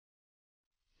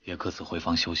也各自回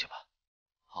房休息吧。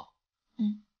好。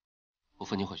嗯。我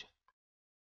扶您回去。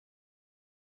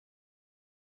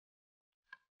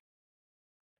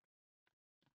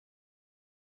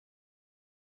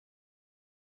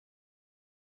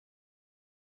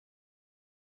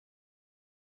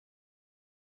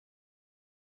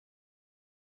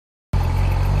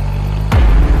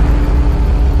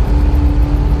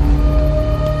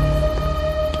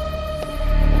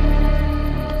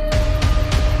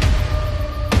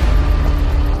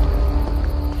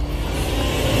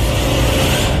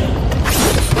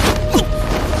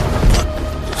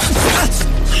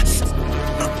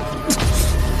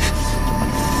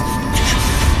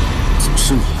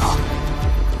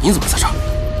你怎么在这儿？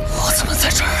我怎么在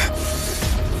这儿？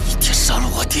你爹杀了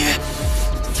我爹，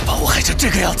你把我害成这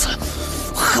个样子，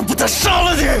我恨不得杀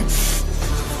了你！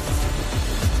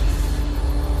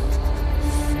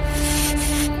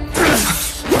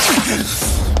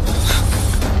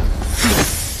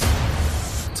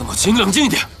怎么，请你冷静一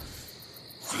点。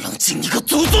我冷静你个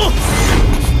祖宗！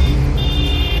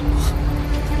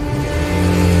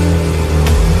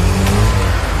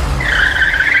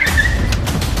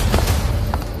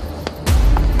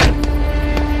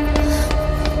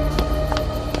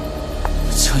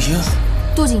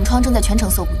杜景窗正在全城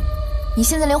搜捕你，你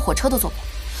现在连火车都坐不了。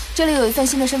这里有一份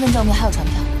新的身份证明，还有船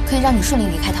票，可以让你顺利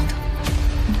离开唐城。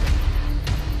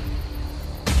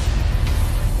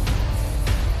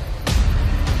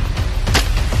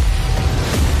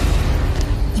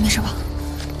你没事吧？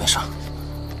没事。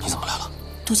你怎么来了？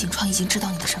杜景窗已经知道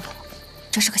你的身份了，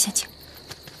这是个陷阱，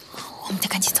我们得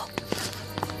赶紧走。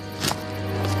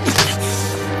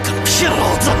敢骗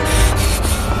老子！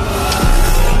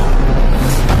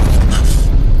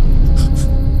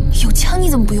有枪你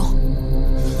怎么不用？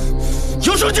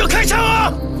有种你就开枪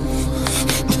啊！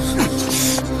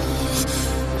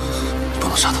你不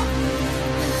能杀他。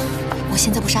我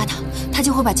现在不杀他，他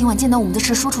就会把今晚见到我们的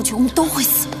事说出去，我们都会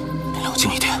死。你冷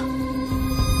静一点。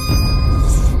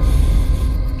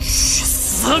去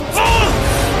死吧！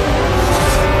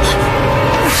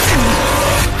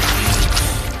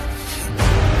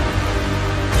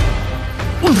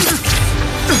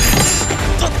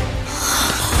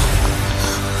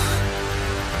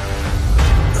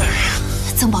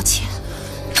曾宝奇，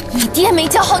你爹没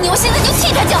教好你，我现在就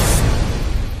替他教。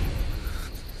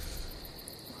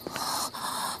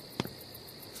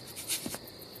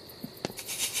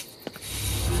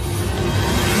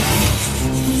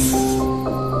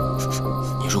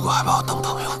你如果还把我当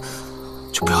朋友，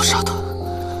就不要杀他。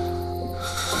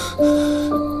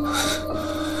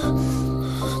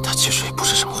他其实也不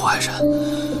是什么坏人，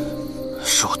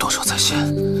是我动手在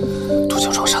先，杜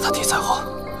景窗杀他弟在后。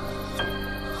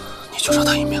 你就饶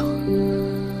他一命，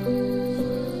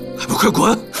还不快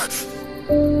滚！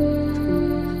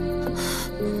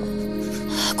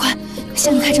快，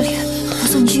先离开这里，我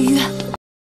送你去医院。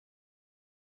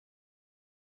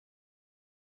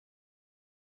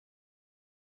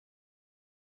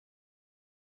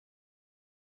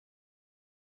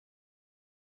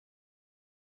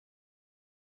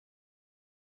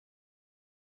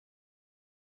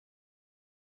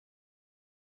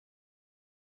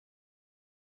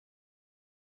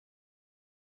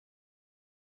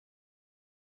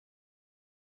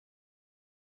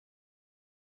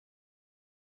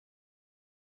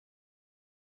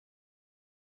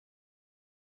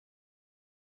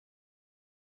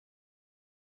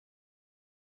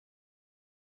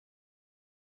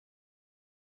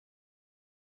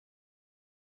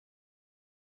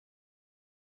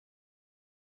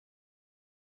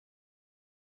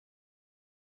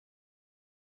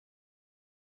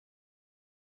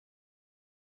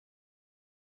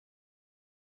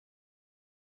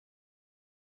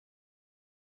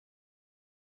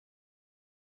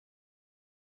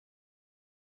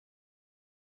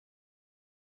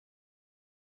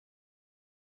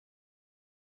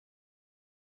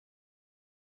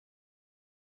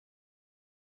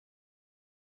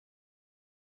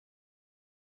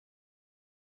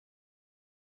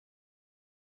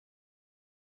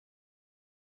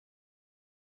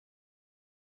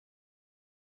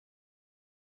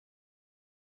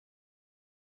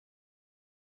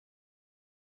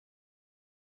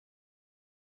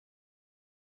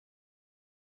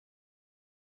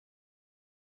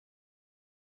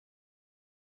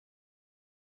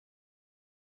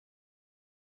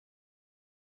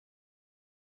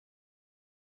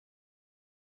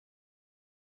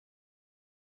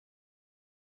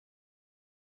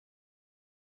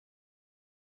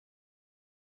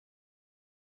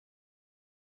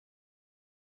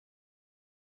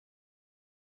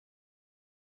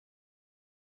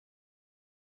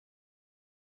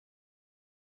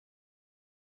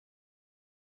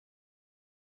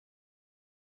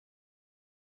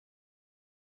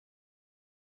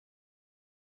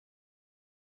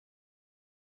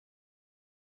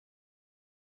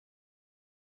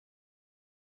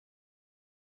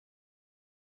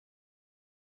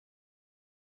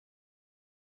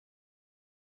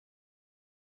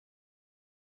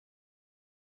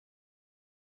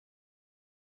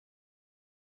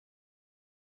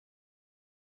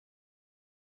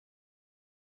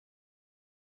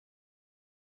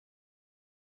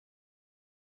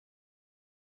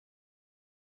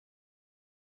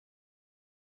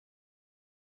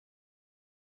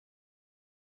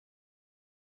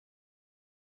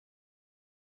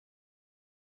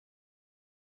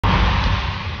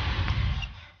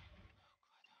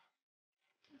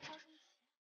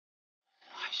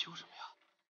害羞什么呀？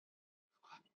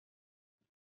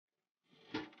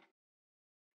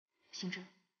行之，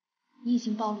你已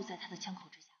经暴露在他的枪口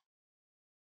之下，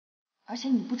而且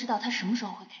你不知道他什么时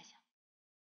候会开枪。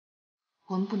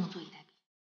我们不能坐以待毙，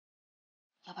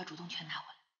要把主动权拿回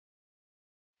来。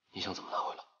你想怎么拿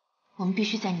回来？我们必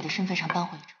须在你的身份上扳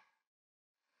回一城。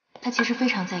他其实非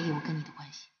常在意我跟你的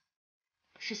关系。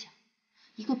试想，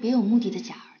一个别有目的的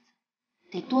假儿子，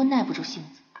得多耐不住性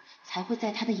子，才会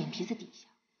在他的眼皮子底下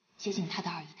接近他的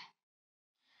二姨太。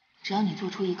只要你做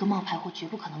出一个冒牌或绝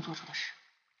不可能做出的事，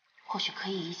或许可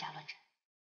以以假乱真。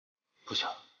不行，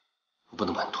我不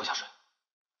能把你拖下水。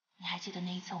你还记得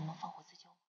那一次我们放火自救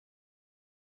吗？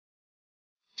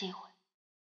这一回，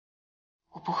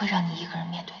我不会让你一个人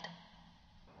面对的。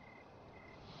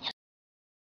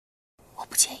我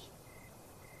不介意。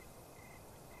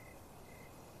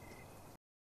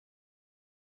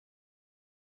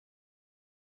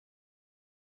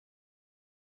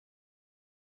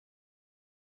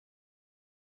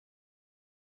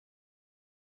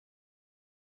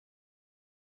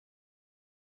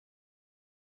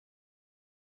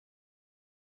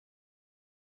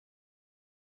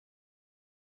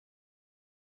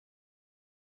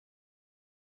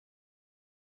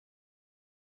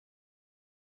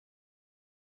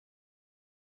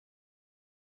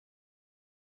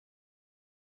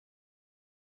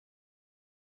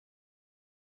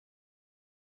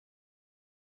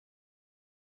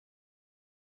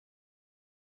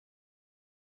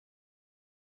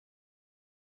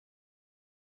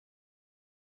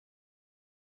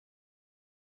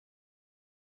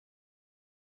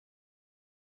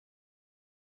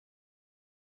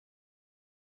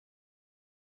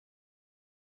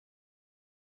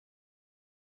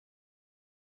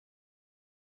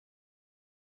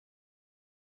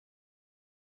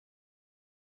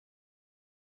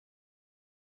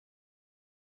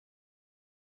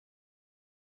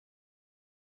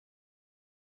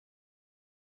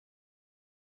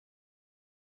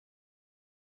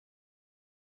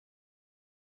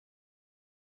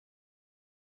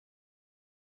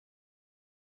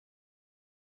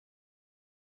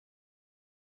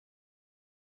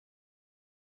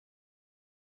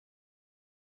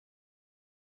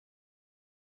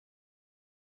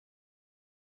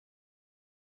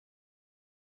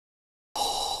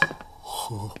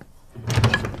哦。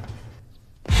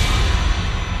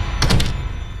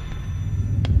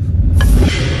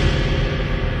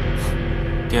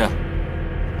爹，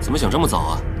怎么醒这么早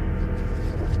啊？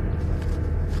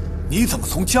你怎么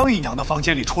从江姨娘的房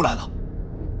间里出来了？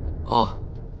哦，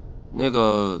那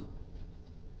个，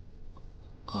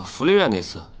福利院那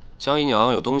次，江姨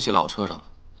娘有东西落我车上了，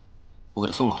我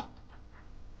给她送过来。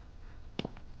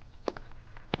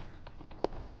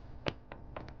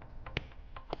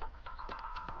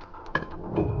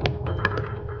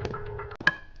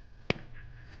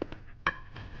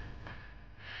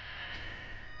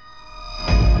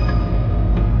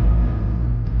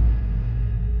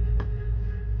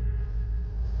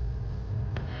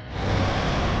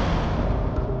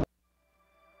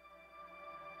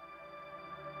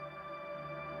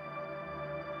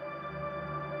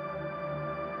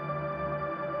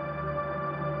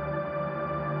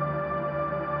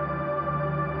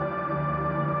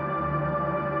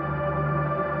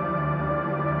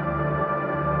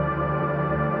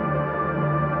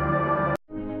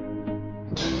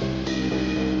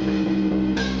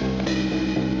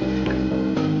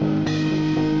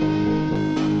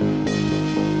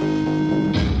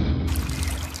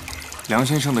 梁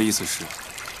先生的意思是，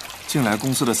近来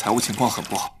公司的财务情况很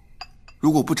不好，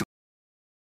如果不整，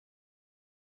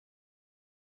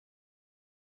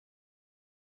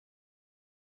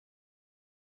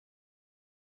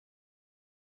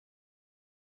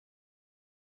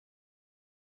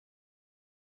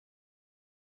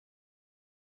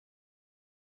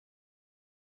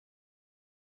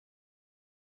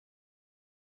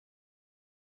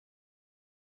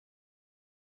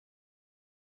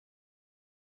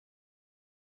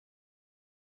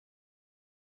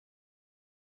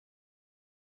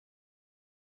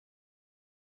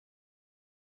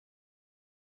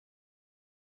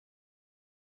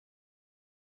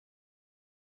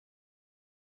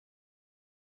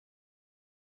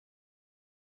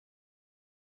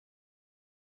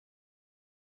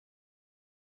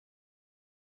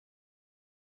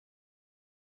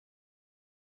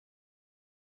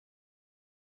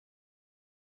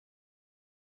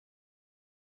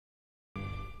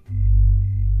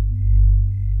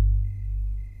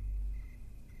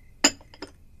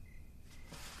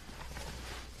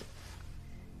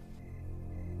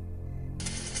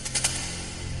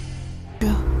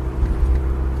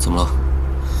怎么了？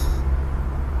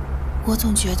我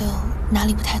总觉得哪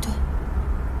里不太对。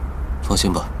放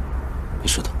心吧，没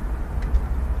事的。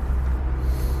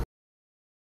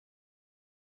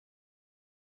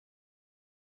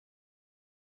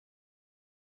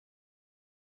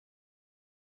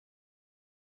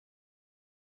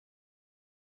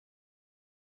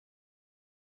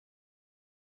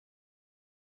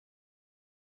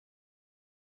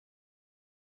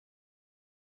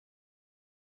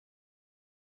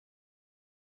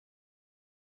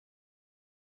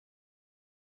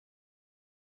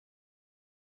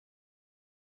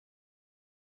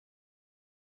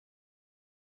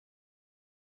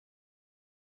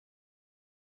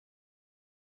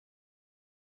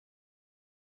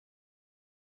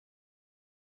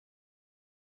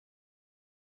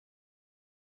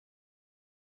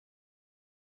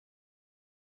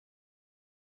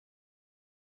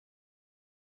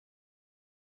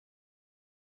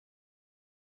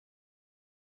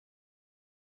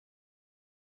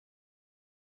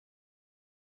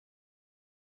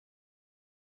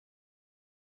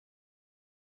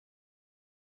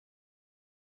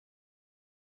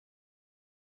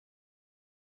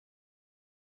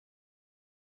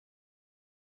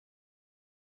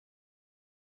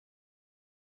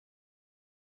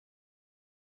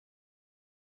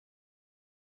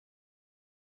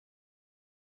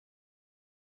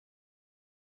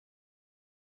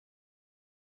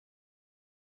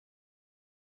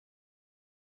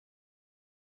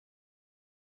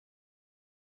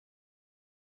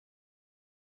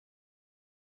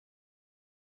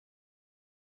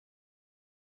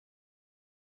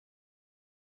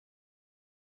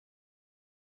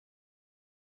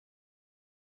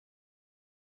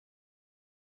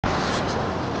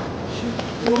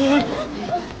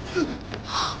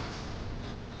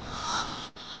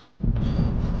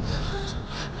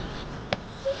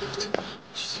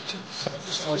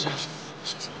小姐，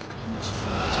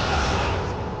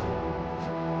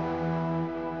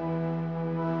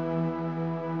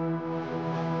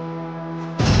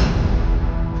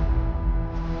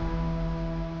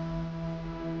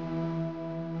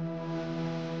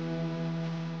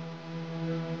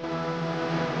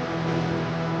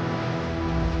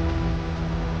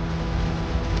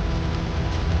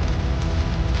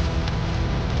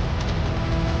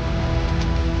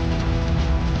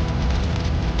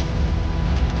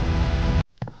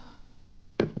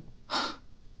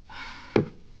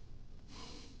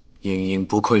英英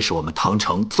不愧是我们唐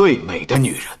城最美的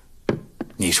女人，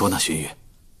你说呢，荀彧？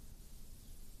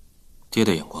爹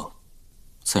的眼光，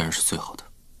自然是最好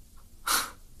的。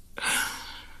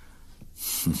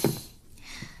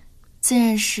自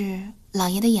然是老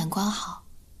爷的眼光好，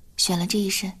选了这一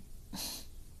身。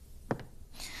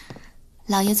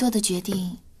老爷做的决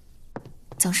定，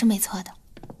总是没错的。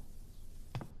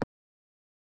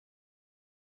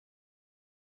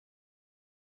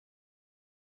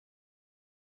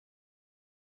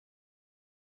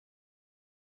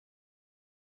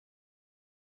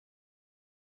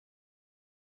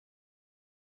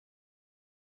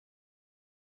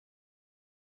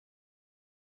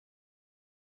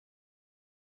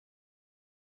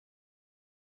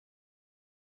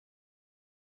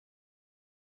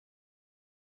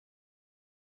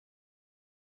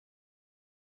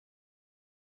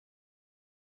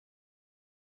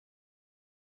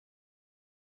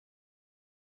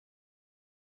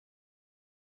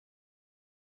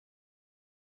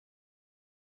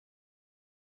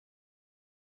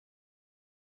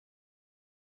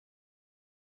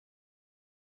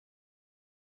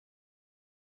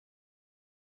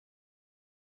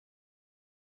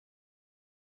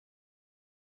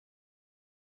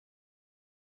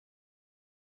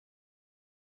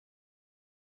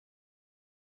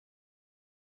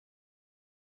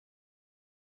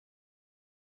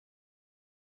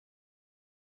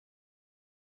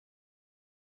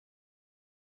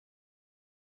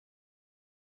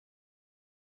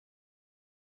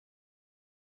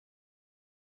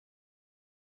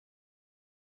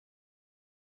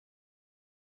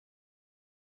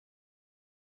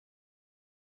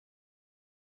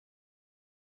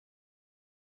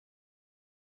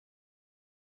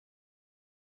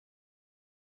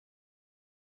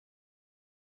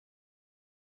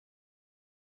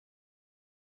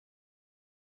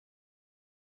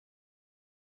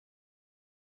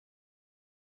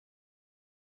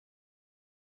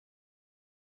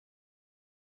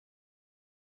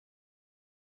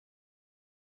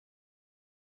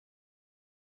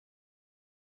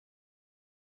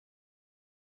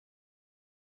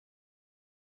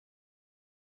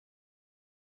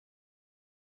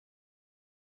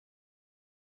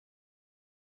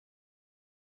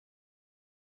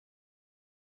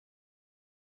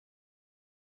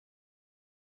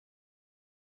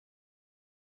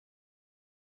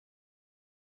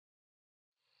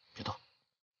别动！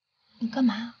你干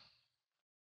嘛？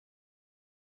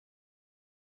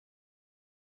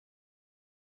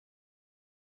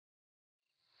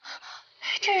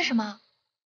这是什么？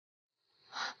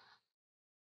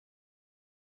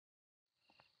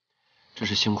这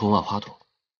是星空万花筒。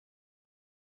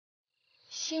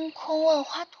星空万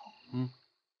花筒。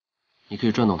你可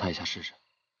以转动它一下试试，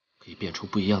可以变出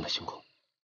不一样的星空。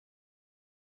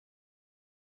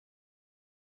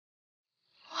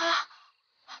哇，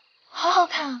好好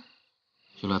看啊！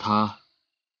有了它，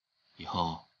以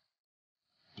后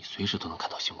你随时都能看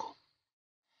到星空。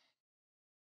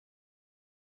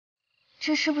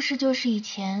这是不是就是以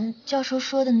前教授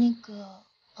说的那个，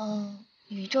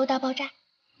宇宙大爆炸？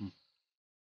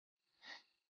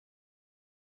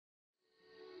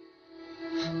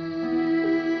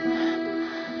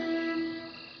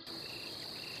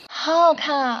好好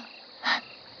看啊！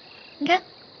你看，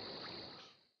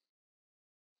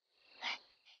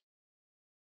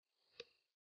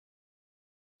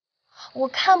我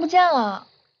看不见了。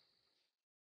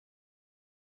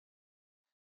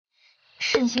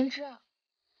沈行之，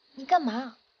你干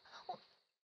嘛？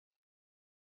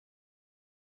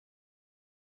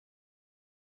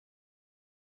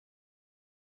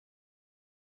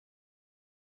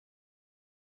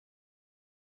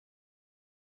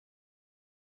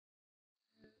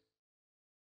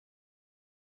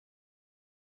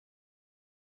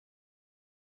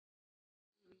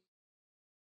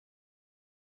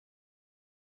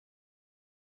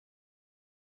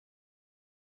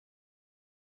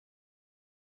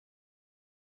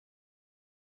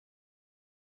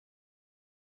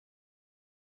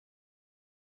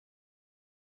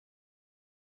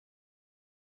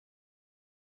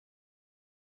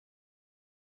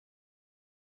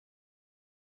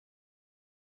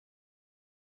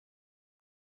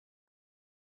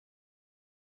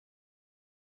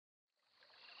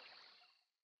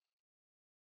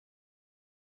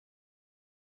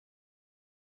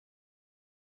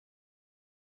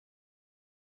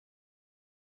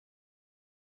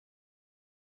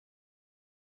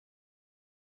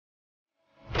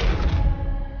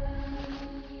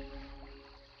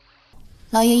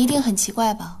老爷一定很奇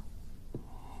怪吧？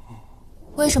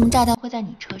为什么炸弹会在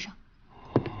你车上？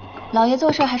老爷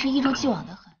做事还是一如既往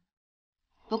的狠。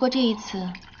不过这一次，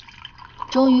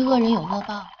终于恶人有恶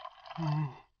报。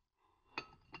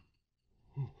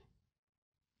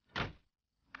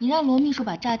你让罗秘书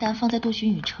把炸弹放在杜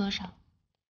寻羽车上，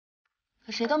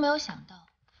可谁都没有想到，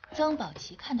曾宝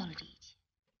琪看到了这一切。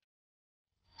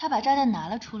他把炸弹拿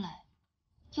了出来，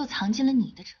又藏进了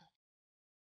你的车里。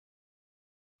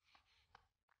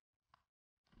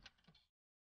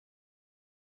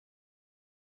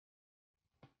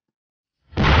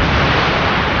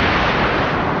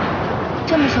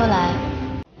这么说来，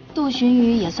杜寻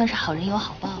羽也算是好人有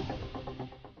好报，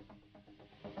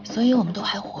所以我们都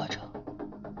还活着。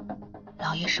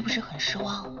老爷是不是很失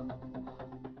望啊？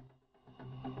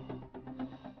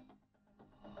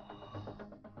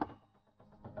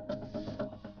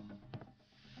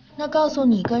那告诉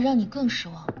你一个让你更失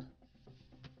望的，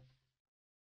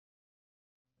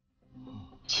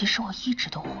其实我一直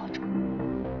都活着，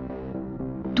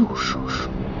杜叔叔。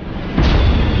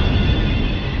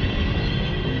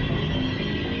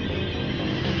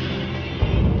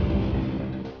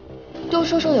杜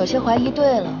叔叔有些怀疑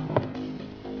对了，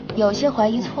有些怀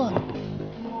疑错了，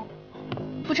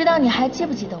不知道你还记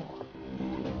不记得我？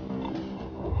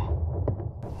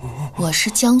我是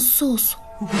江素素。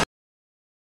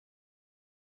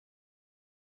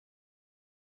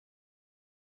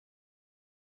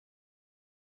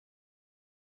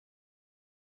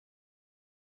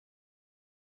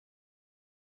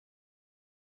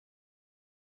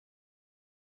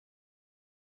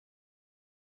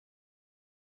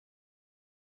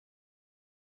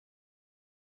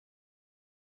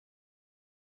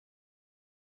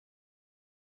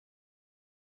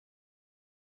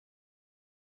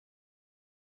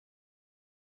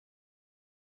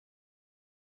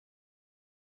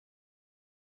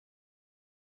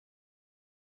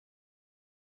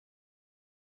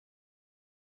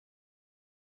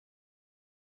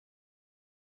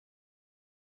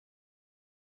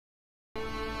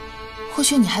或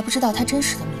许你还不知道他真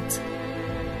实的名字，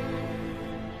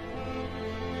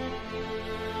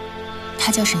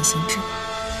他叫沈行之。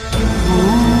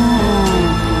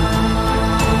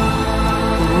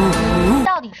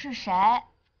到底是谁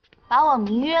把我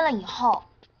迷晕了以后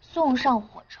送上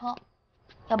火车，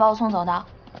要把我送走的？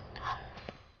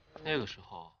那个时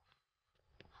候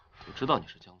我知道你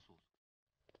是江苏，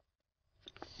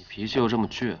你脾气又这么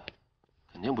倔，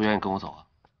肯定不愿意跟我走啊。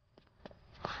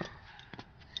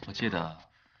我记得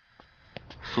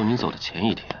送你走的前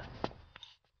一天，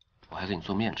我还给你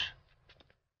做面吃。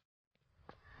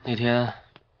那天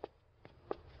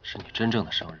是你真正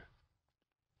的生日，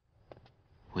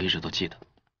我一直都记得。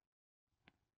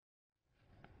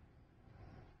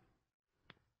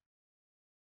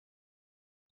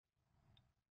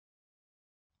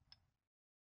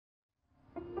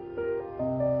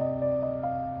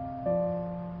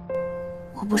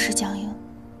我不是江英，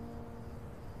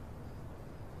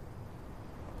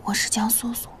我是江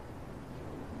素素。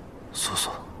素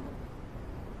素，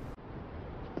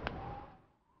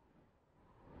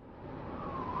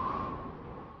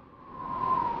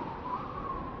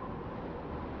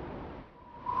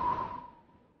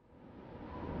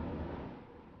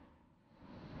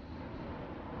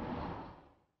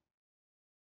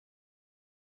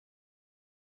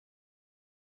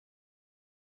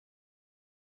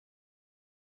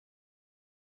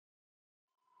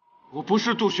我不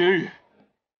是杜寻羽，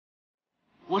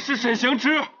我是沈行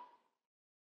之。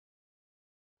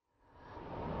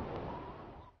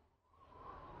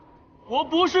我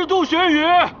不是杜寻羽，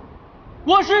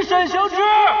我是沈行之。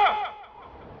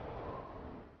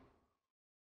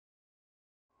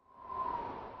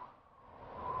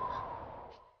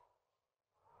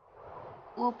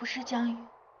我不是江宇，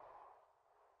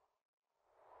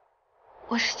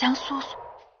我是江素素。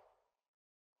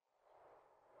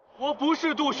我不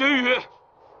是杜寻羽，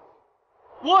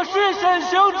我是沈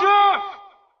行之。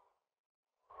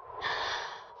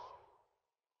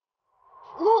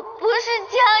我不是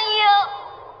江英，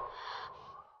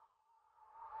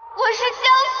我是江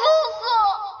素素。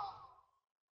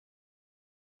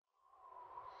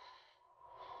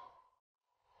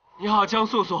你好，江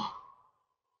素素，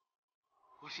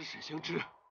我是沈行之。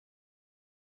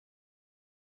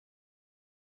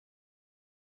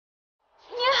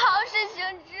你好，沈行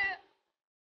之，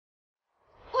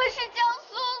我是江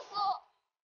素素。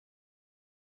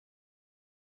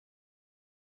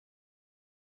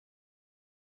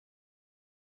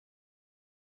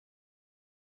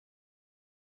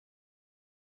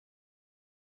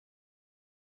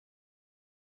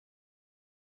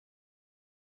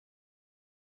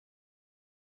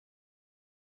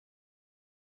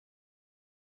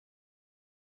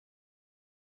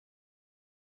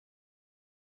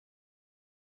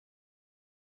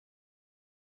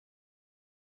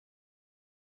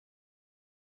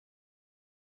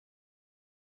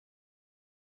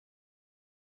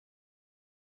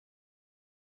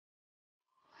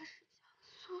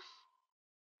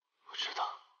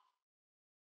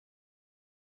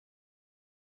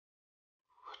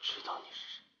知道你是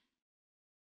谁。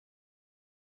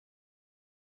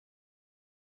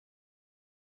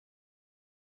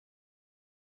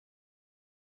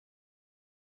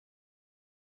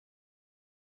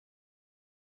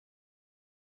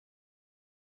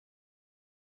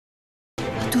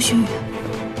杜寻羽，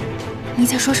你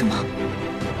在说什么？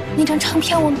那张唱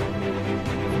片我……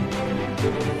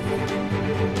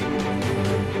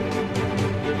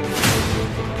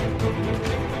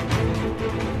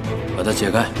把它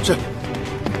解开。是。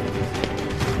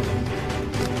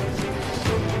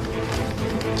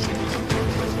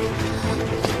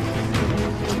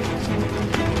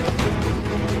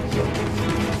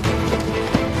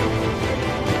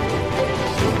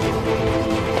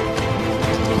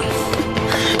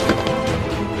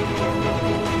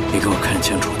你给我看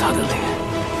清楚他的脸。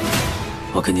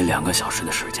我给你2个小时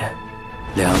的时间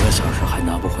，2个小时还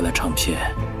拿不回来唱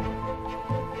片，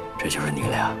这就是你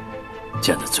俩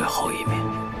见的最后一面。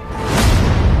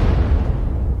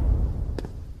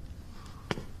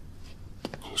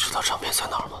你知道唱片在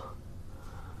哪儿吗？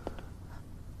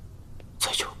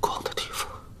在有光的地方。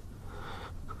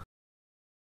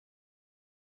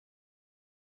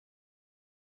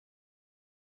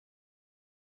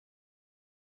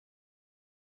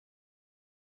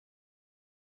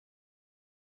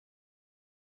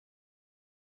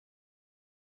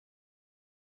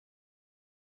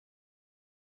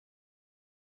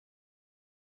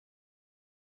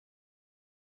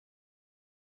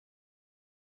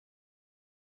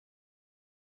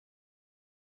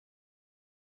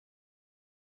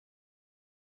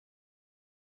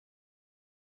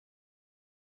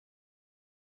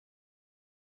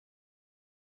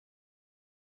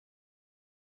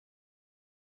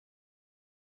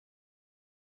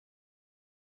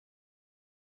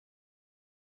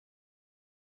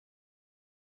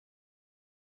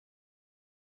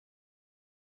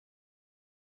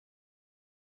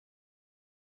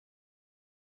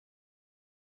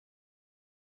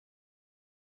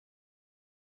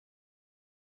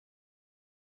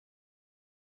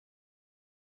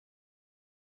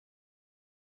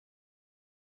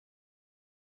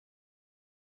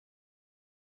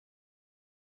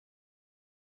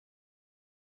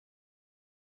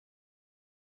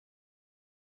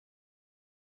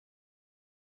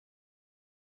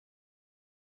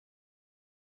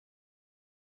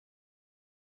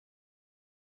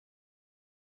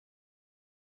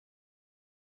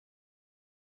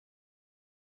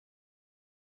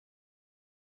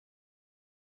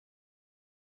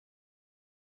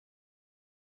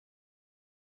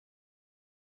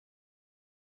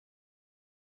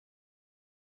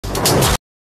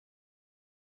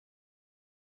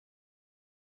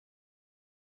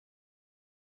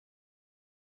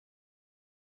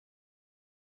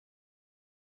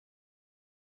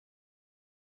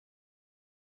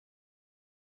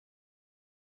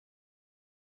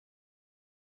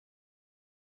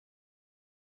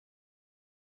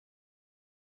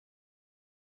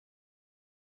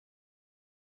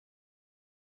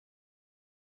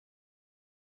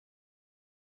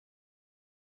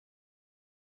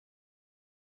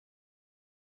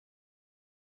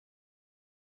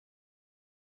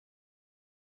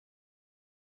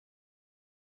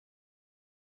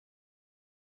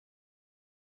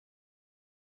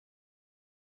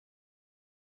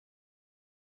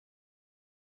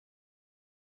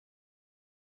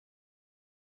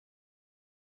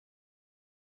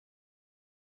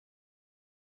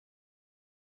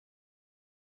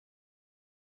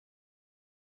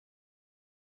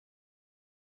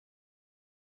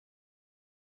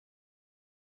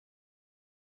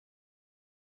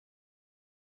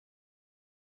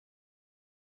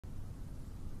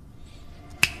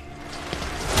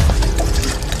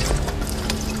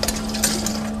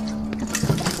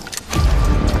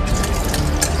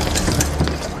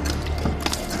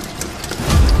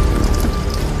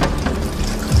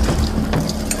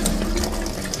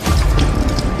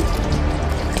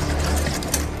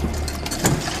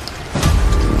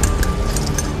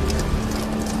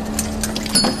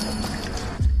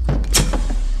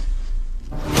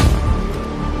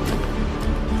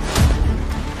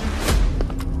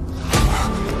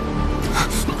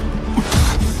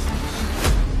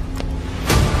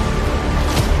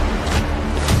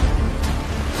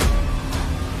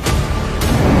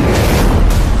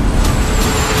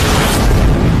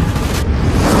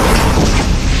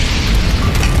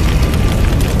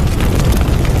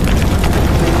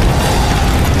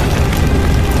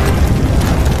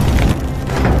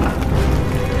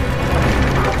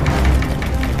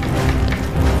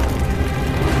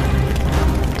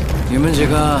你们几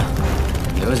个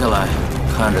留下来，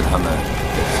看着他们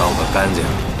扫个干净。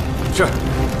是。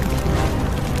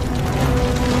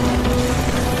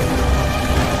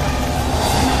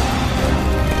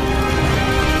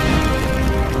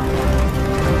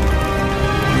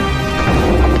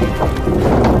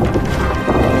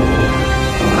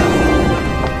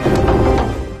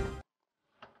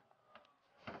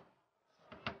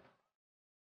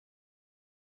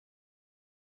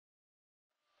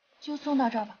就送到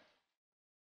这儿吧。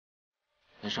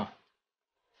没事儿，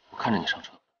我看着你上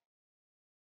车。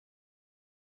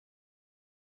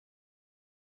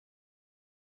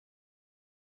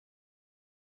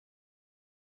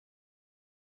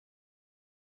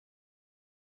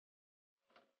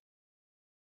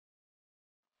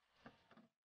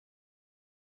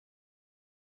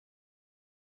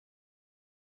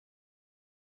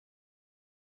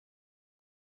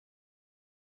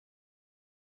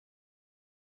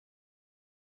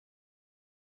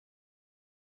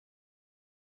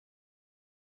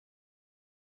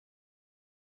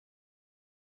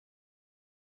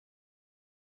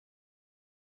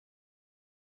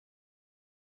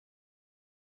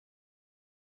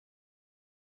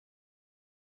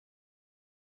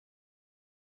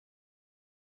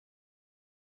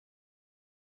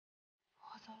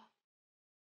我走了。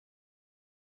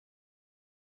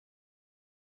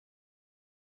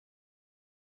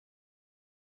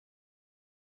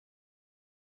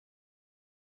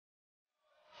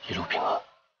一路平安。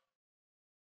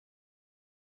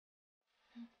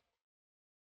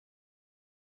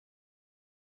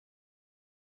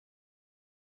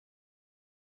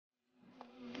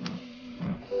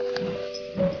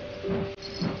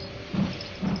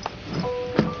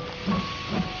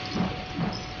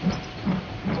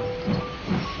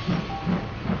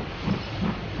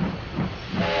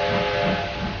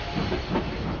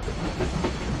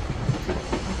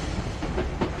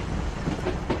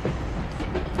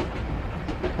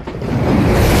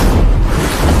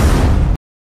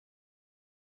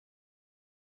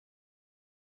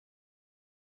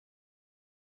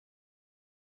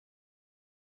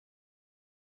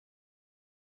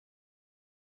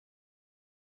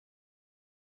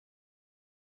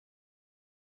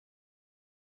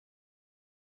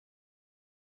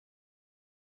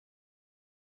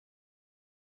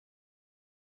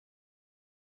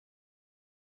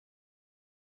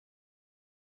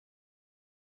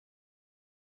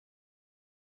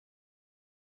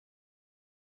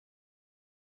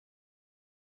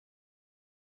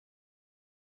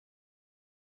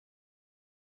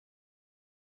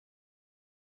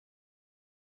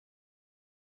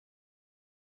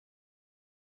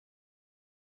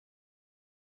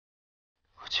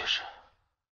我其实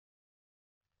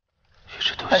一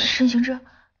直都沈行之，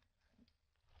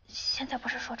现在不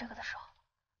是说这个的时候，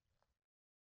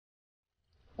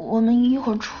我们一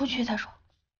会儿出去再说。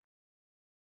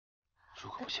如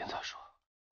果不现在说，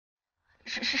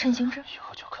是沈行之，以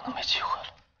后就可能没机会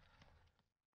了。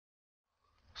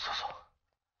苏苏，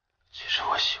其实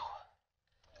我喜欢。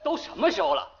都什么时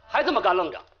候了，还这么干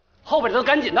愣着？后边的都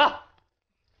赶紧的，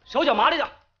手脚麻利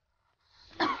点。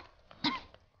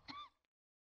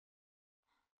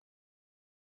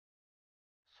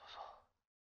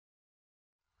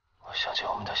我想起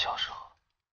我们的小时候，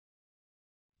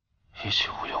一起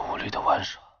无忧无虑的玩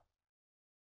耍，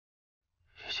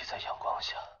一起在阳光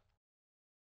下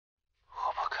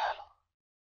活泼开朗。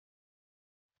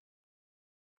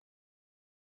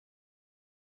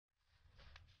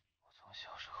我从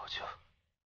小时候就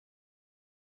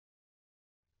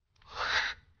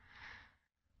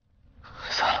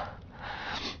算了，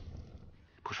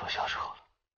不说小时候了，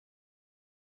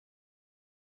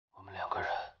我们两个人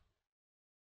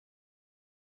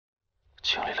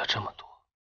经历了这么多，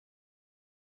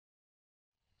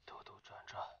兜兜转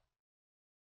转，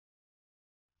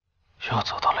又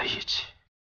走到了一起，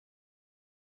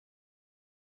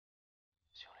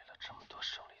经历了这么多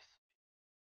生离死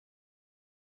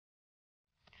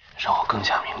别，让我更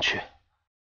加明确，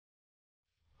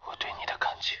我对你的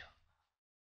感情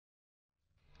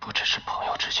不只是朋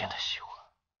友之间的喜欢。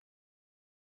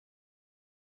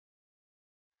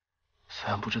虽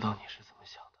然不知道你是怎么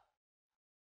想的，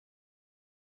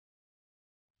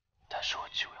但是我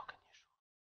就要跟你说，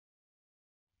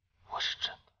我是真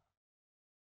的，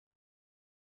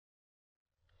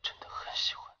真的很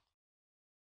喜欢你。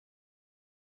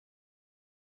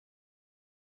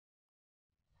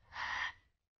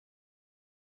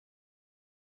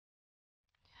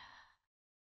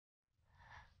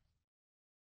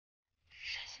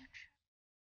沈行之，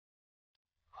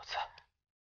我在。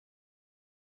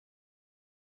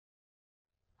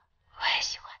我也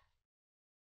喜欢。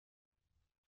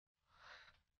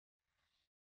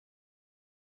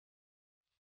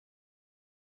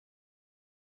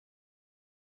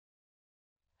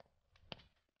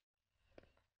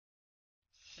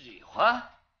喜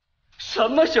欢？什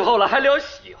么时候了还聊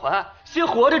喜欢？先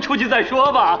活着出去再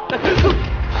说吧。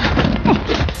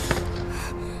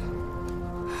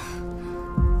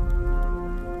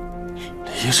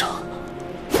李医生，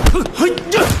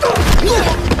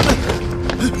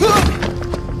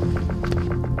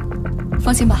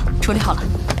放心吧，处理好了。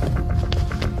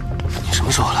你什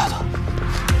么时候来的？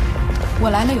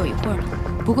我来了有一会儿了，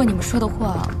不过你们说的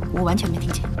话我完全没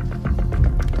听见。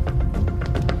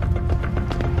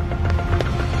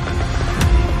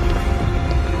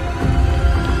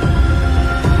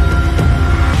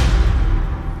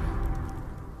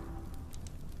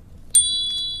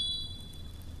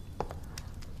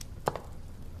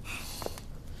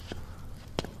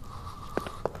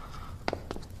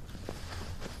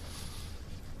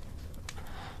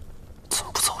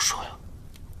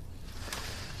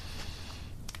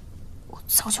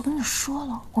早就跟你说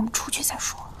了，我们出去再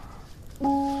说。你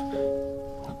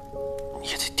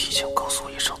也得提前告诉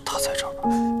我一声，他在这儿。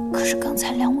可是刚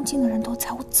才梁无尽的人都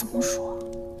在，我怎么说？